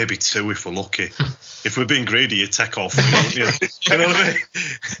up. Maybe 2 if we're lucky. If we're being greedy, you take off. You know what I mean?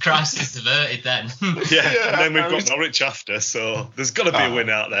 Crisis averted then. And then we've got Norwich after, so there's got to be a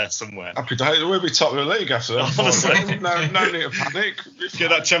win out there somewhere. We'll be top of the league after that. Honestly. No need to panic. Get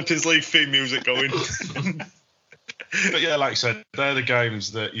that Champions League theme music going. But yeah, like I said, they're the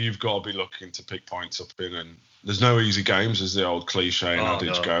games that you've got to be looking to pick points up in, and there's no easy games, as the old cliche and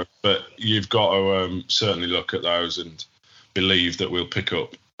adage go. But you've got to certainly look at those and believe that we'll pick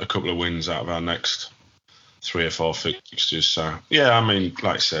up a couple of wins out of our next 3 or 4 fixtures. So yeah, I mean,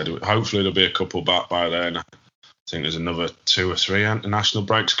 like I said, hopefully there'll be a couple back by then. I think there's another 2 or 3 international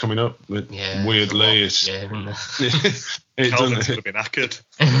breaks coming up. Weirdly, it's it doesn't have been knackered.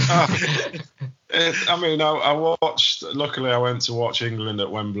 I mean, I watched. Luckily, I went to watch England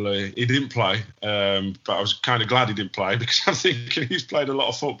at Wembley. He didn't play, but I was kind of glad he didn't play because I'm thinking he's played a lot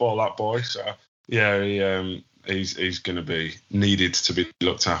of football, that boy. So yeah, he's going to be needed to be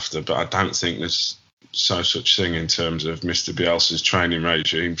looked after. But I don't think there's such thing in terms of Mr. Bielsa's training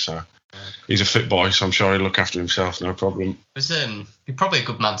regime. So he's a fit boy, so I'm sure he'll look after himself, no problem. You're probably a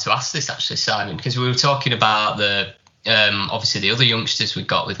good man to ask this, actually, Simon, because we were talking about the. Obviously the other youngsters we've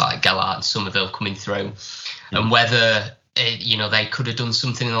got with like Gellart and Somerville coming through, and whether they could have done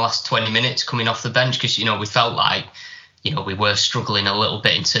something in the last 20 minutes coming off the bench, because we felt like we were struggling a little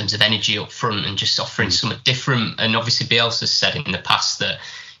bit in terms of energy up front and just offering something different. And obviously Bielsa's said in the past that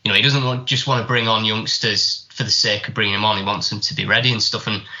he doesn't just want to bring on youngsters for the sake of bringing them on. He wants them to be ready and stuff.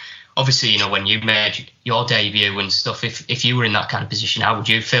 And obviously when you made your debut and stuff, if you were in that kind of position, how would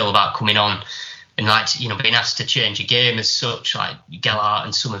you feel about coming on and being asked to change a game as such, like Gellart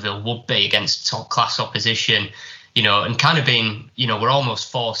and Somerville would be against top class opposition, and kind of being, we're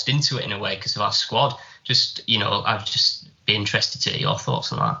almost forced into it in a way because of our squad. I'd just be interested to hear your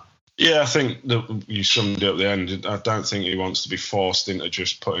thoughts on that. Yeah, I think that you summed it up at the end. I don't think he wants to be forced into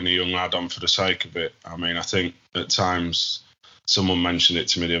just putting a young lad on for the sake of it. I mean, I think at times, someone mentioned it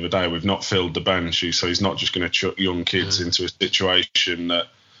to me the other day, we've not filled the bench, so he's not just going to chuck young kids into a situation that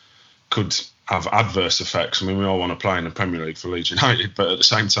could have adverse effects. I mean, we all want to play in the Premier League for Leeds United, but at the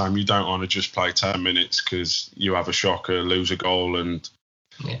same time, you don't want to just play 10 minutes because you have a shocker, lose a goal, and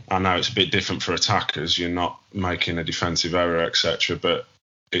I know it's a bit different for attackers. You're not making a defensive error, etc., but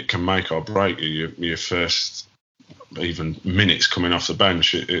it can make or break you. Your first even minutes coming off the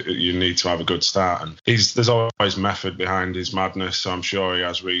bench. You need to have a good start, and there's always method behind his madness. So I'm sure he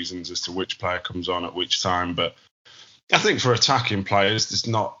has reasons as to which player comes on at which time. But I think for attacking players, there's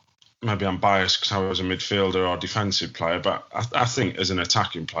not. Maybe I'm biased because I was a midfielder or defensive player, but I think as an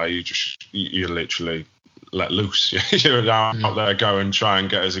attacking player, you literally let loose. You're out there, go and try and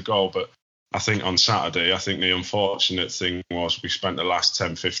get us a goal. But I think on Saturday, I think the unfortunate thing was we spent the last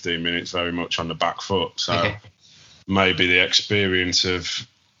 10, 15 minutes very much on the back foot. So maybe the experience of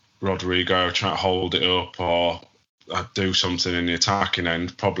Rodrigo trying to hold it up or do something in the attacking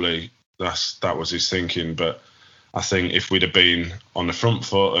end, probably that was his thinking. But I think if we'd have been on the front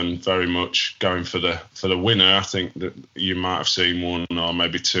foot and very much going for the winner, I think that you might have seen one or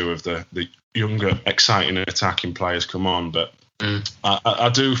maybe two of the younger, exciting attacking players come on. But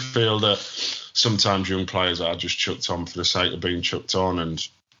I do feel that sometimes young players are just chucked on for the sake of being chucked on, and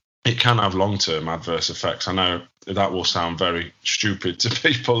it can have long-term adverse effects. I know that will sound very stupid to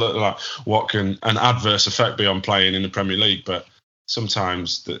people, that like, what can an adverse effect be on playing in the Premier League? But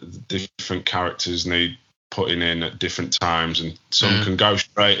sometimes the different characters need putting in at different times, and some can go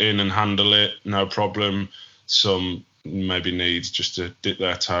straight in and handle it, no problem. Some maybe need just to dip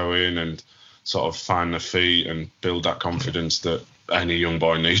their toe in and sort of find their feet and build that confidence that any young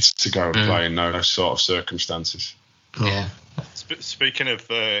boy needs to go and play in those sort of circumstances. Yeah. Speaking of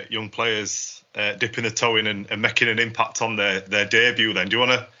young players dipping a toe in and making an impact on their debut, then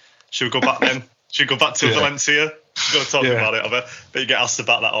should we go back then? Should we go back to Valencia? We're going to talk about it, but you get asked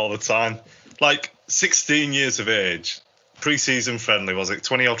about that all the time. Like 16 years of age, pre-season friendly, was it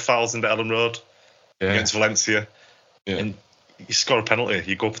 20-odd thousand at Ellen Road against Valencia, and you score a penalty.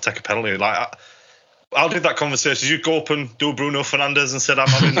 You go up and take a penalty. Like, how did that conversation? Did you go up and do Bruno Fernandes and said, "I'm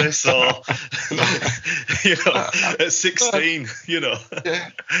having this," or at 16, Yeah,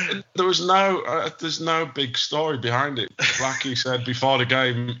 there was there's no big story behind it. Blackie said before the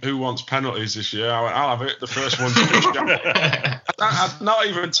game, "Who wants penalties this year?" I went, "I'll have it." The first one. I've not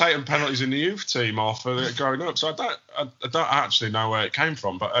even taken penalties in the youth team or for growing up, so I don't actually know where it came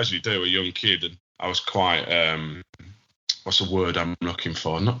from. But as you do, a young kid, and I was quite. What's the word I'm looking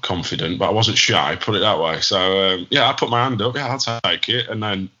for? Not confident, but I wasn't shy, put it that way. So, I put my hand up. Yeah, I'll take it. And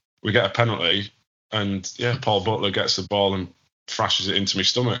then we get a penalty. And, Paul Butler gets the ball and thrashes it into my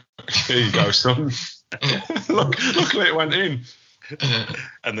stomach. Here you go, son. Luckily it went in.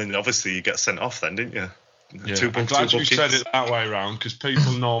 And then, obviously, you get sent off then, didn't you? Yeah, I'm glad you said it that way round, because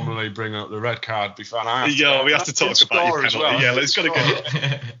people normally bring up the red card before. And we have to talk about your penalty. Well. Yeah,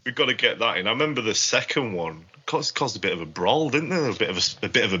 we've got to get that in. I remember the second one caused a bit of a brawl, didn't there? A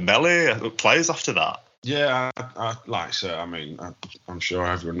bit of a melee. Players after that. Yeah, like I said, I mean, I'm sure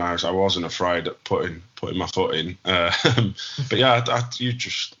everyone knows I wasn't afraid of putting my foot in. But yeah, you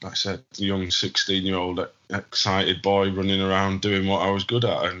just, like I said, the young 16-year-old excited boy running around doing what I was good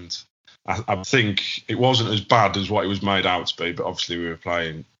at, and I think it wasn't as bad as what it was made out to be, but obviously we were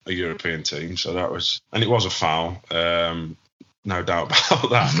playing a European team, so and it was a foul, no doubt about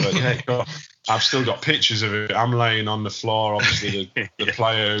that. But I've still got pictures of it. I'm laying on the floor, obviously the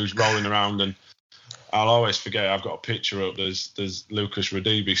player who's rolling around, and I'll always forget. I've got a picture up. There's Lucas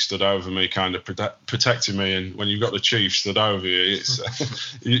Radibi stood over me, kind of protecting me, and when you've got the chief stood over you, it's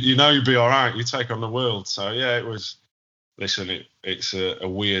you'd be all right. You take on the world. So yeah, it was. Listen, it's a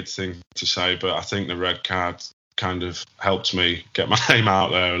weird thing to say, but I think the red card kind of helped me get my name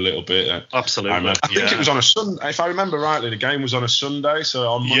out there a little bit. Absolutely. I think it was on a Sunday. If I remember rightly, the game was on a Sunday. So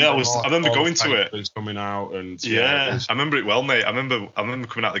on Monday, I remember going to it. Coming out and I remember it well, mate. I remember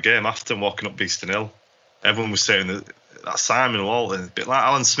coming out the game after and walking up Beeston Hill. Everyone was saying that Simon Walton, a bit like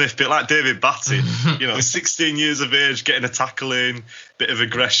Alan Smith, a bit like David Batty. 16 years of age, getting a tackle in, bit of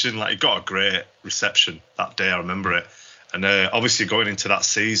aggression. Like, he got a great reception that day. I remember it. And obviously going into that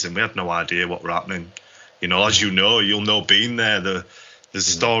season, we had no idea what were happening. As you'll know being there, the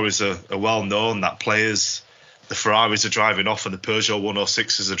stories are well known that players, the Ferraris are driving off and the Peugeot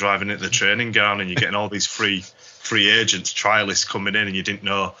 106s are driving into the training ground, and you're getting all these free agents, trialists coming in, and you didn't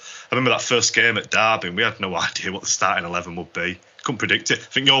know. I remember that first game at Derby, we had no idea what the starting 11 would be. Couldn't predict it. I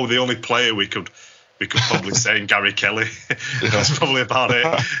think you're the only player we could probably say in Gary Kelly. That's probably about it.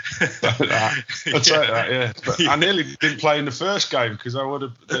 I'd say that, yeah. But I nearly didn't play in the first game because I would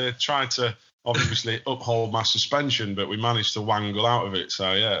have tried to obviously uphold my suspension, but we managed to wangle out of it.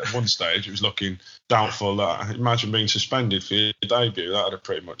 So yeah, at one stage it was looking doubtful that, imagine being suspended for your debut. That would have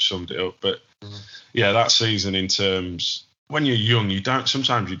pretty much summed it up. But yeah, that season, in terms, when you're young,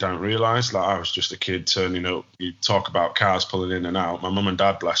 sometimes you don't realise. Like, I was just a kid turning up. You talk about cars pulling in and out. My mum and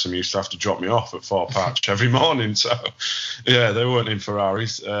dad, bless them, used to have to drop me off at Fort Patch every morning. So yeah, they weren't in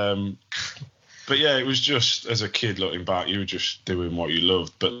Ferraris. But But yeah, it was just, as a kid looking back, you were just doing what you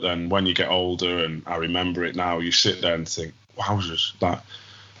loved. But then when you get older, and I remember it now, you sit there and think, wowzers, that,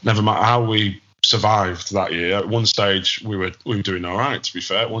 never matter how we survived that year. At one stage, we were doing all right, to be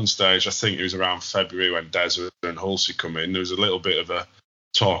fair. At one stage, I think it was around February when Des and Hulsey come in, there was a little bit of a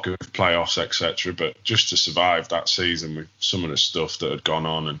talk of playoffs, etc. But just to survive that season with some of the stuff that had gone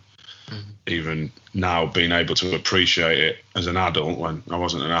on, and even now being able to appreciate it as an adult, when I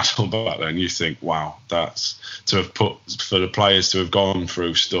wasn't an adult back then, you think, wow, that's to have put, for the players to have gone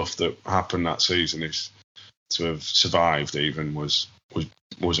through stuff that happened that season, is to have survived even was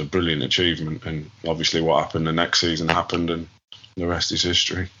a brilliant achievement. And obviously what happened the next season happened, and the rest is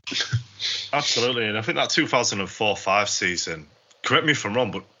history. Absolutely. And I think that 2004-5 season, correct me if I'm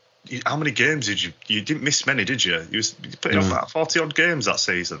wrong, but how many games did you didn't miss many, did you? You put on about 40 odd games that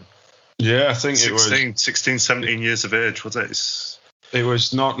season. Yeah, I think 16, 17 years of age, was it? It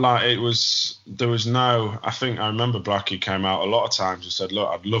was not like there was no, I think I remember Blackie came out a lot of times and said, look,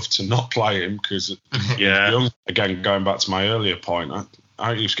 I'd love to not play him because young. Again, going back to my earlier point,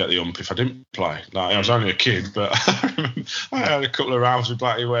 I used to get the ump if I didn't play. Like, I was only a kid, but I had a couple of rounds with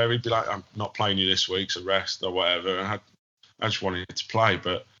Blackie where he'd be like, I'm not playing you this week, so rest or whatever. And I just wanted to play.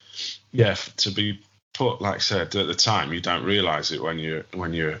 But yeah, to be put, like I said, at the time, you don't realise it when you're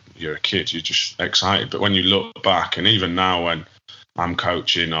a kid. You're just excited. But when you look back, and even now when I'm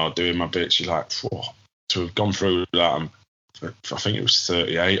coaching or doing my bits, you're like, whoa, to have gone through that. I think it was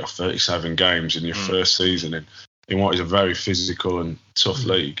 38 or 37 games in your first season in what is a very physical and tough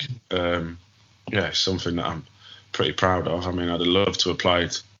league. Yeah, something that I'm pretty proud of. I mean, I'd have loved to have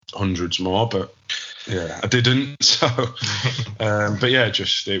played hundreds more, but yeah, I didn't. So, but yeah,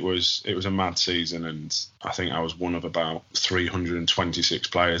 just it was a mad season, and I think I was one of about 326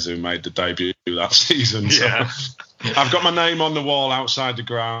 players who made the debut that season. Yeah. So I've got my name on the wall outside the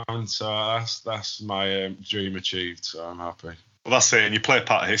ground, so that's my dream achieved. So I'm happy. Well, that's it, and you play a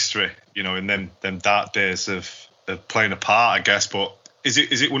part of history, you know, in them dark days of playing a part, I guess. But is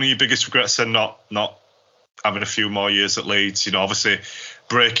it one of your biggest regrets then not having a few more years at Leeds? You know, obviously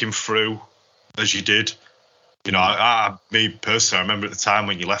breaking through as you did. You know, me personally, I remember at the time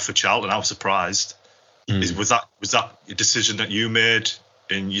when you left for Charlton, I was surprised. Was that a decision that you made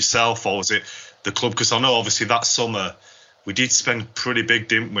in yourself, or was it the club? Because I know obviously that summer we did spend pretty big,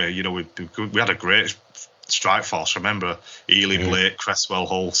 didn't we? You know, we had a great strike force. Remember Ely, Blake, Cresswell,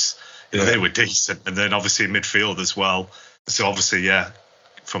 Hulse. You know, they were decent, and then obviously midfield as well. So obviously, yeah,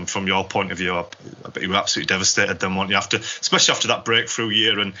 from your point of view, I bet you were absolutely devastated then, weren't you? Especially after that breakthrough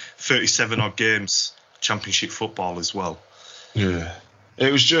year and 37 odd games, Championship football as well. Yeah,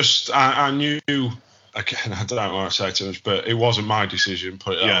 it was just I knew. Again, I don't want to say too much, but it wasn't my decision.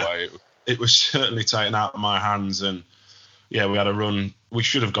 Put it that way. It was certainly taken out of my hands, and yeah, we had a run. We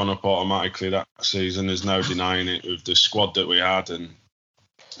should have gone up automatically that season. There's no denying it with the squad that we had, and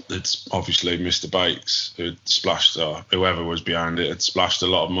it's obviously Mr. Bates who'd splashed, or whoever was behind it, had splashed a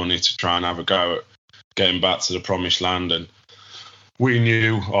lot of money to try and have a go at getting back to the promised land. And we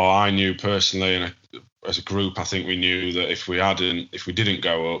knew, or I knew personally, and as a group, I think we knew that if we didn't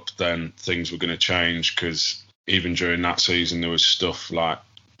go up, then things were going to change, because even during that season, there was stuff like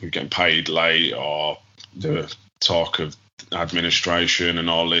we were getting paid late, or the talk of administration and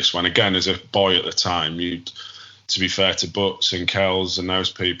all this. When again, as a boy at the time, to be fair to Butts and Kells and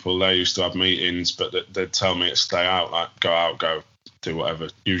those people, they used to have meetings, but they'd tell me to stay out, like go do whatever.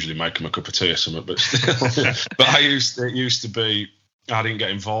 Usually make them a cup of tea or something, but still. But it used to be, I didn't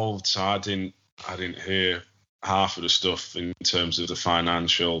get involved, so I didn't hear half of the stuff in terms of the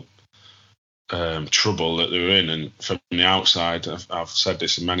financial trouble that they were in. And from the outside, I've said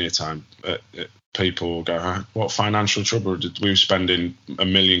this many a time, people will go, what financial trouble? We were spending £1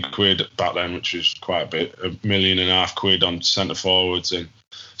 million back then, which was quite a bit, £1.5 million on centre forwards, and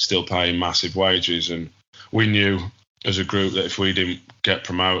still paying massive wages. And we knew as a group that if we didn't get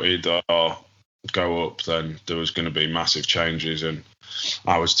promoted or go up, then there was going to be massive changes. And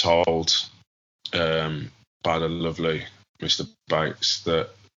I was told by the lovely Mr. Bates that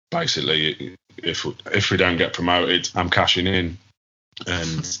basically if we don't get promoted, I'm cashing in.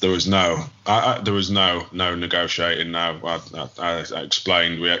 And there was no negotiating. No, I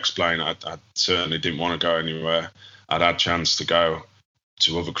explained. We explained. I certainly didn't want to go anywhere. I'd had a chance to go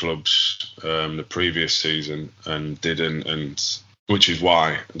to other clubs the previous season and didn't, and which is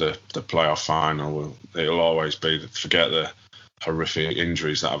why the playoff final it'll always be. Forget the horrific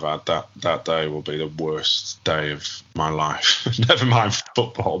injuries that I've had. That day will be the worst day of my life. Never mind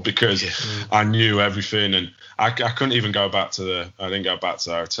football, because I knew everything, and I couldn't even go back to I didn't go back to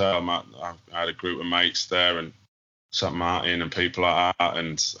the hotel. I had a group of mates there, and St Martin and people like that.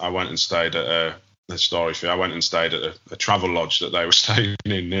 And I went and stayed at I went and stayed at a travel lodge that they were staying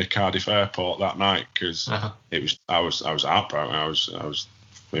in near Cardiff Airport that night because I was heartbroken. I was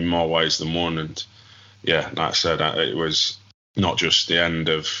in more ways than one. And yeah, like I said, it was not just the end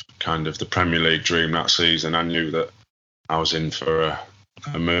of kind of the Premier League dream that season. I knew that I was in for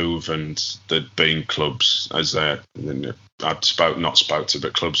a move, and there'd been clubs but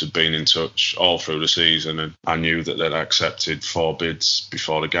clubs had been in touch all through the season, and I knew that they'd accepted 4 bids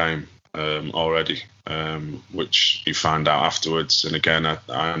before the game already, which you find out afterwards. And again,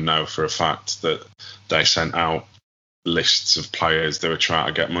 I know for a fact that they sent out lists of players they were trying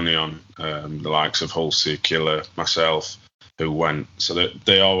to get money on, the likes of Hulsey, Killer, myself, who went. So that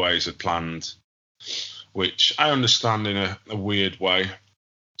they always had planned, which I understand in a weird way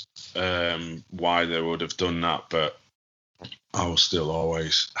why they would have done that, but I will still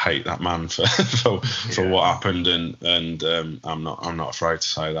always hate that man for what happened, and I'm not afraid to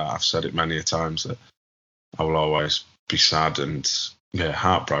say that. I've said it many a times that I will always be sad and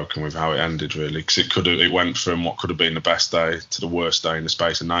heartbroken with how it ended, really, because it went from what could have been the best day to the worst day in the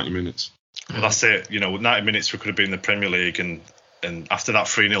space of 90 minutes. Well, that's it. 90 minutes we could have been in the Premier League, and after that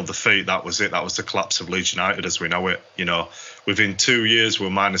 3-0 defeat, that was it. That was the collapse of Leeds United as we know it. Within 2 years we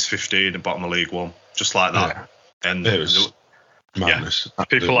were minus 15 and bottom of League One, just like that. Yeah. And it was madness.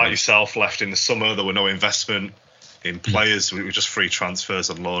 People like yourself left in the summer. There were no investment in players. We were just free transfers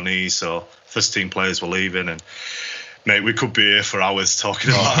and loanees. So first team players were leaving, and mate, we could be here for hours talking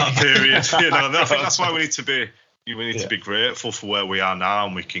about that period. I think that's why we need to be. We need to be grateful for where we are now,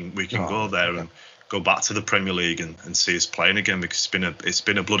 and we can go there and go back to the Premier League and see us playing again, because it's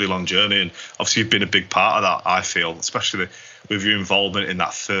been a bloody long journey, and obviously you've been a big part of that, I feel, especially with your involvement in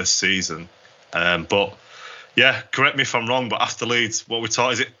that first season. But yeah, correct me if I'm wrong, but after Leeds, what we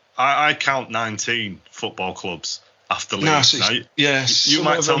taught is it? I count 19 football clubs after Leeds. You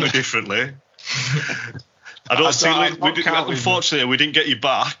might tell me differently. I don't see. Unfortunately, we didn't get you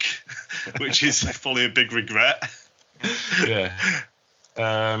back, which is fully a big regret. Yeah.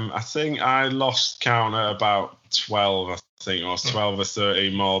 I think I lost count at about 12. I think it was 12 or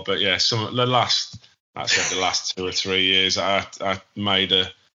 13 more. But yeah, the last 2 or 3 years, I made a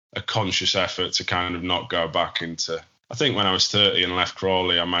conscious effort to kind of not go back into. I think when I was 30 and left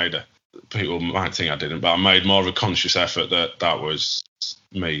Crawley, people might think I didn't, but I made more of a conscious effort that was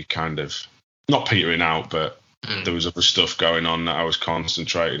me kind of not petering out, but there was other stuff going on that I was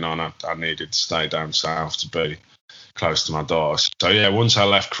concentrating on. I needed to stay down south to be close to my daughter. So yeah, once I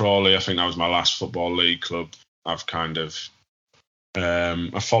left Crawley, I think that was my last Football League club. I've kind of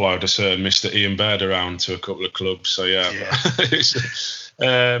I followed a certain Mr. Ian Baird around to a couple of clubs. So yeah.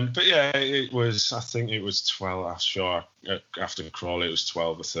 But yeah, it was. I think it was 12. I'm sure after Crawley it was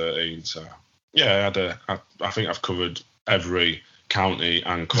 12 or 13. So yeah, I think I've covered every county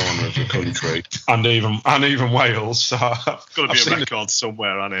and corner of the country, and even Wales. So got to be a record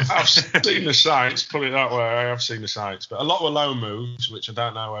somewhere, hasn't it? I've seen the sights. Put it that way. I have seen the sights, but a lot were low moves, which I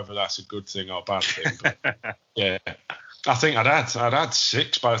don't know whether that's a good thing or a bad thing. But yeah, I think I'd had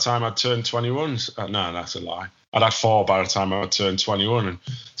 6 by the time I'd turned 21. No, that's a lie. I'd had 4 by the time I turned 21, and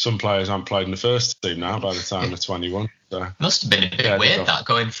some players haven't played in the first team now by the time they're 21. So, must have been a bit weird that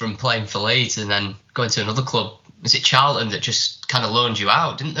going from playing for Leeds and then going to another club. Was it Charlton that just kind of loaned you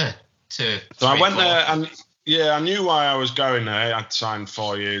out, didn't they? So I went there, and I knew why I was going there. I'd signed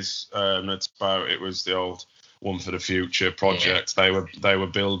 4 years. It was the old One for the Future project. Yeah. They were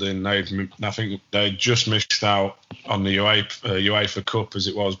building. I think they just missed out on the UEFA Cup as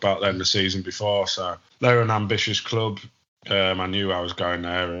it was back then the season before. So they were an ambitious club. I knew I was going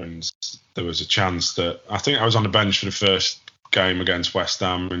there, and there was a chance that I think I was on the bench for the first game against West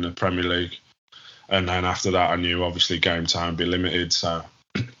Ham in the Premier League. And then after that, I knew obviously game time would be limited. So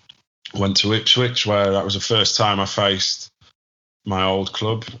I went to Ipswich, where that was the first time I faced my old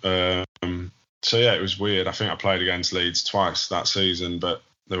club. So yeah, it was weird. I think I played against Leeds twice that season, but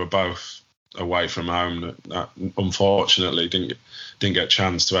they were both away from home. That unfortunately didn't get a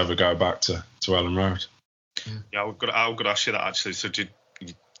chance to ever go back to Ellen Road. Yeah, I've got to ask you that actually. So did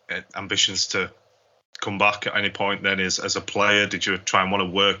you ambitions to come back at any point then as a player? Did you try and want to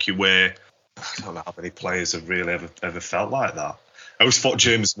work your way? I don't know how many players have really ever felt like that. I always thought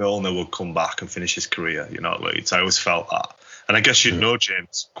James Milner would come back and finish his career, at Leeds. I always felt that. And I guess you'd know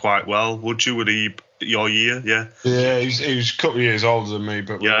James quite well, would you? Would he your year? Yeah. Yeah, he was a couple of years older than me,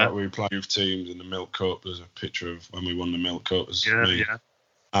 but we played youth teams in the Milk Cup. There's a picture of when we won the Milk Cup.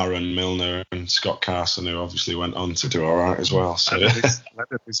 Aaron Milner and Scott Carson, who obviously went on to do all right as well. So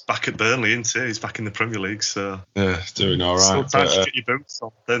he's back at Burnley, isn't he? He's back in the Premier League, so yeah, doing all right. Still time to get your boots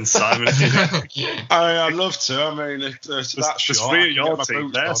on, then Simon. I'd love to. I mean, if there's that there's three of your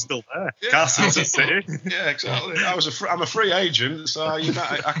team there, still there. Yeah. Carson's at City. Yeah, exactly. I'm a free agent, so I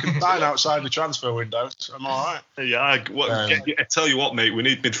can dine outside the transfer window. So I'm all right. Yeah, I tell you what, mate, we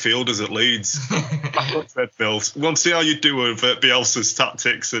need midfielders at Leeds. Back up midfield. We want to see how you do with Bielsa's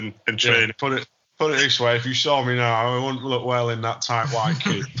tactics and training. Yeah, put it this way: if you saw me now, I wouldn't look well in that tight white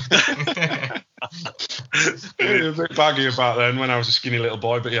kit. A bit baggy about then when I was a skinny little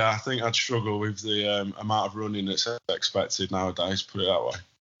boy, but yeah, I think I'd struggle with the amount of running that's expected nowadays. Put it that way.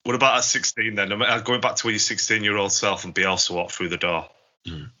 What about at 16 then? Going back to your 16-year-old self and Bielsa walked through the door.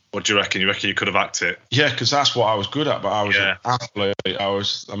 What do you reckon? You reckon you could have acted? Yeah, because that's what I was good at. But I was an athlete.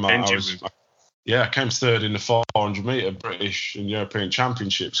 I came third in the 400 metre British and European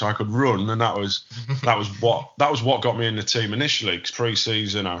Championship, so I could run, and that was what got me in the team initially. Because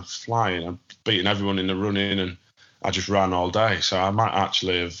pre-season, I was flying, I'm beating everyone in the running, and I just ran all day. So I might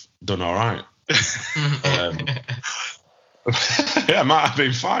actually have done all right. Yeah, I might have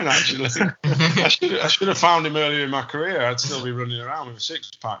been fine actually. I should have found him earlier in my career. I'd still be running around with a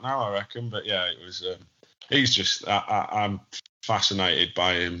six-pack now, I reckon. But yeah, it was. He's just. I'm fascinated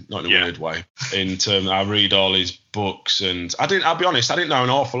by him, not in a weird way. In terms, I read all his books, and I'll be honest, I didn't know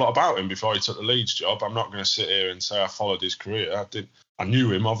an awful lot about him before he took the Leeds job. I'm not going to sit here and say I followed his career. I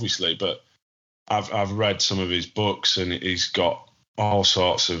knew him obviously, but I've read some of his books, and he's got all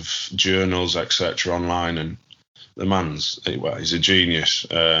sorts of journals, etc., online, and the he's a genius.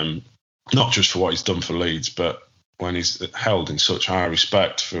 Not just for what he's done for Leeds, but when he's held in such high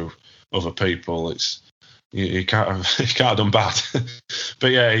respect for other people, he can't have done bad.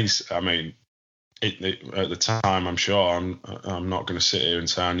 But yeah, at the time, I'm sure I'm not going to sit here and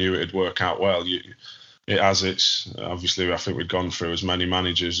say I knew it'd work out well. Obviously, I think we'd gone through as many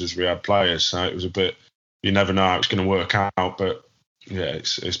managers as we had players, so it was a bit, you never know how it's going to work out. But yeah,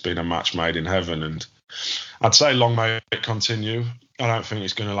 it's been a match made in heaven, and I'd say long may it continue. I don't think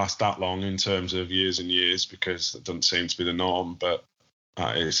it's going to last that long in terms of years and years, because it doesn't seem to be the norm. But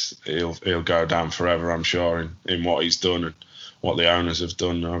he'll go down forever, I'm sure, in what he's done and what the owners have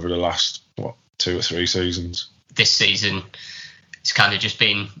done over the last 2 or 3 seasons. This season, it's kind of just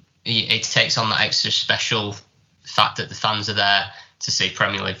been. It takes on that extra special fact that the fans are there to see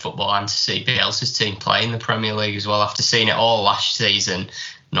Premier League football and to see Bielsa's team play in the Premier League as well. After seeing it all last season,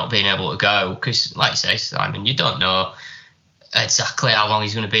 not being able to go, because like you say, Simon, you don't know exactly how long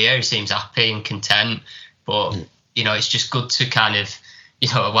he's going to be here. He seems happy and content, but it's just good to kind of,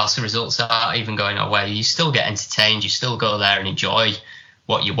 whilst the results aren't even going our way, you still get entertained. You still go there and enjoy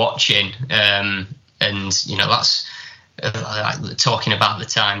what you're watching, and that's talking about the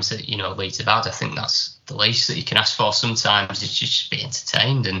times that Leeds have had. I think that's the least that you can ask for sometimes, is just be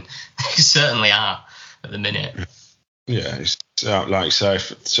entertained, and they certainly are at the minute. Yeah, it's like you say,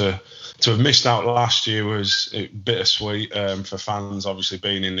 to have missed out last year was bittersweet for fans, obviously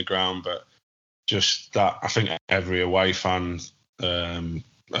being in the ground, but just that, I think every away fan and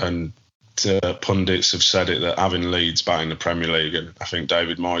pundits have said it, that having Leeds back in the Premier League, and I think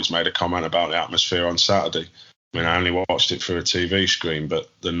David Moyes made a comment about the atmosphere on Saturday. I mean, I only watched it through a TV screen, but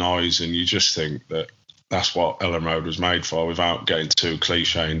the noise, and you just think that that's what Elland Road was made for, without getting too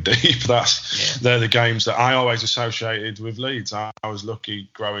cliche and deep. They're the games that I always associated with Leeds. I was lucky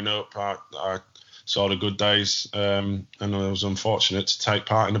growing up. I saw the good days, and I was unfortunate to take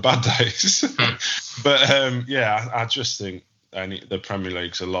part in the bad days. But I just think the Premier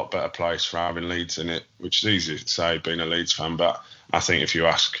League's a lot better place for having Leeds in it, which is easy to say being a Leeds fan, but I think if you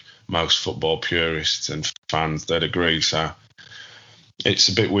ask most football purists and fans, they'd agree. So it's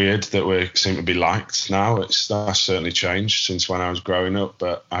a bit weird that we seem to be liked now. That's certainly changed since when I was growing up,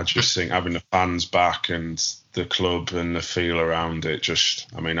 but I just think having the fans back and the club and the feel around it,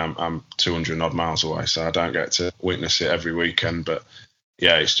 I'm 200 odd miles away, so I don't get to witness it every weekend, but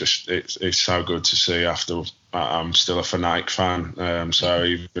yeah, it's so good to see. After I'm still a fanatic fan, so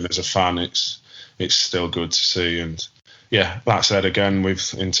even as a fan, it's still good to see. And yeah, that said, again,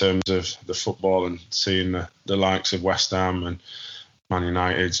 in terms of the football and seeing the likes of West Ham and Man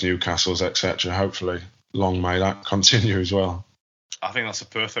United's, Newcastle's, etc., hopefully long may that continue as well. I think that's a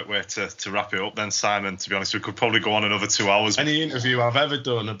perfect way to wrap it up then, Simon. To be honest, we could probably go on another 2 hours. Any interview I've ever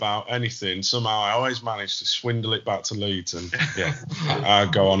done about anything, somehow I always manage to swindle it back to Leeds, and I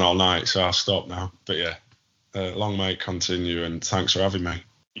go on all night, so I'll stop now. But yeah, long may it continue, and thanks for having me.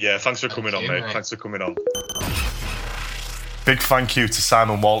 Yeah, thanks for coming on, mate. Thanks for coming on. Big thank you to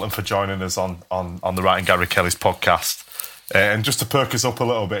Simon Walton for joining us on the Wright and Gary Kelly's podcast. And just to perk us up a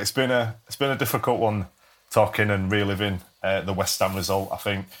little bit, it's been a difficult one talking and reliving the West Ham result. I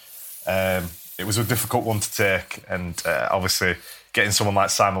think it was a difficult one to take, and obviously getting someone like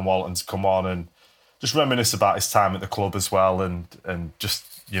Simon Walton to come on and just reminisce about his time at the club as well, and just,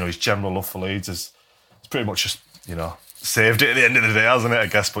 you know, his general love for Leeds is pretty much just, you know, saved it at the end of the day, hasn't it, I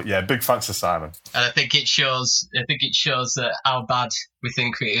guess? But yeah, big thanks to Simon. And I think it shows that how bad we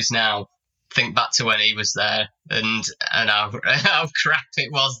think it is now. Think back to when he was there and how crap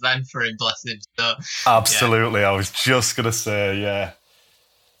it was then for him, bless him. So, absolutely, yeah. I was just going to say, yeah,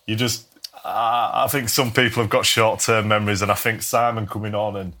 you just, I think some people have got short-term memories, and I think Simon coming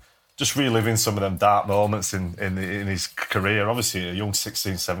on and just reliving some of them dark moments in his career. Obviously, a young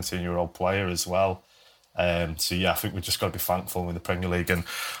 16, 17-year-old player as well. So yeah, I think we've just got to be thankful in the Premier League, and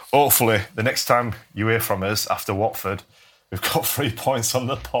hopefully the next time you hear from us after Watford, we've got 3 points on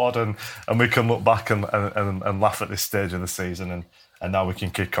the pod, and we can look back and laugh at this stage of the season, and now we can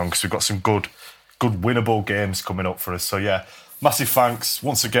kick on because we've got some good winnable games coming up for us. So yeah, massive thanks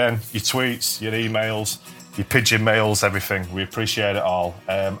once again. Your tweets, your emails, your pigeon mails, everything. We appreciate it all.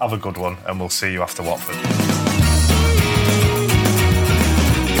 Have a good one, and we'll see you after Watford.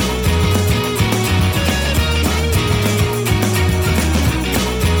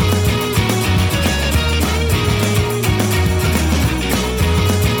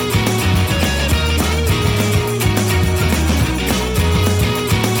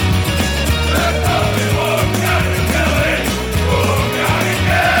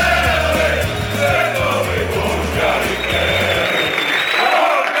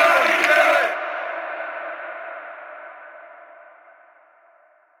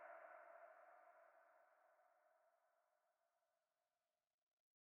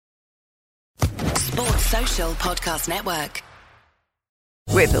 Social Podcast Network.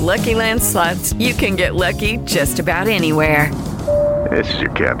 With the Lucky Land Slots, you can get lucky just about anywhere. This is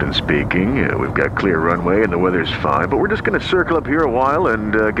your captain speaking. We've got clear runway and the weather's fine, but we're just going to circle up here a while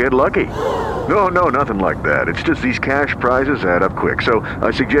and get lucky. No, nothing like that. It's just these cash prizes add up quick. So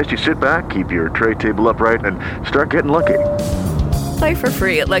I suggest you sit back, keep your tray table upright, and start getting lucky. Play for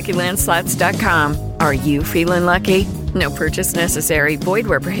free at LuckyLandSlots.com. Are you feeling lucky? No purchase necessary. Void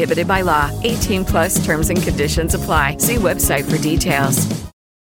where prohibited by law. 18+ terms and conditions apply. See website for details.